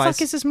What the the spice.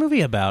 fuck is this movie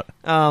about?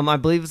 I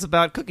believe it's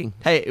about cooking.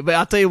 Hey, but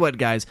I'll tell you what,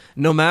 guys.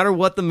 No matter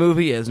what the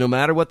movie is, no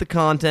matter what the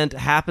content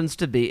happens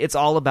to be, it's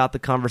all about the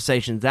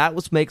conversation. That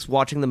what makes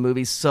watching the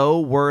movie so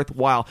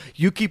worthwhile.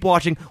 You keep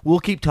watching, we'll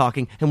keep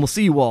talking, and we'll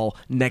see you all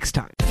next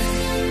time.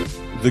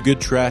 The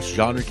Good Trash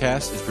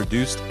Genrecast is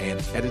produced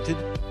and edited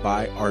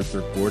by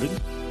Arthur Gordon.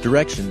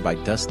 Direction by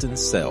Dustin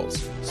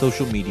Sells.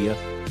 Social media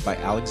by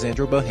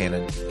Alexandra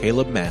Bohannon,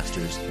 Caleb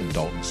Masters, and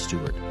Dalton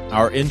Stewart.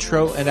 Our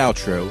intro and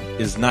outro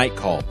is Night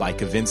Call by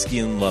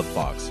Kavinsky and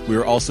Lovebox. We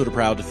are also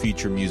proud to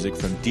feature music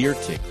from Deer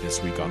Tick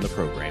this week on the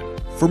program.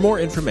 For more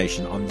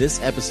information on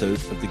this episode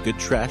of the Good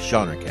Trash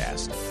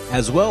Genrecast,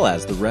 as well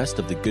as the rest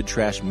of the Good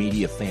Trash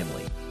Media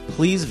family,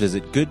 please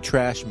visit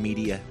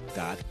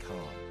goodtrashmedia.com.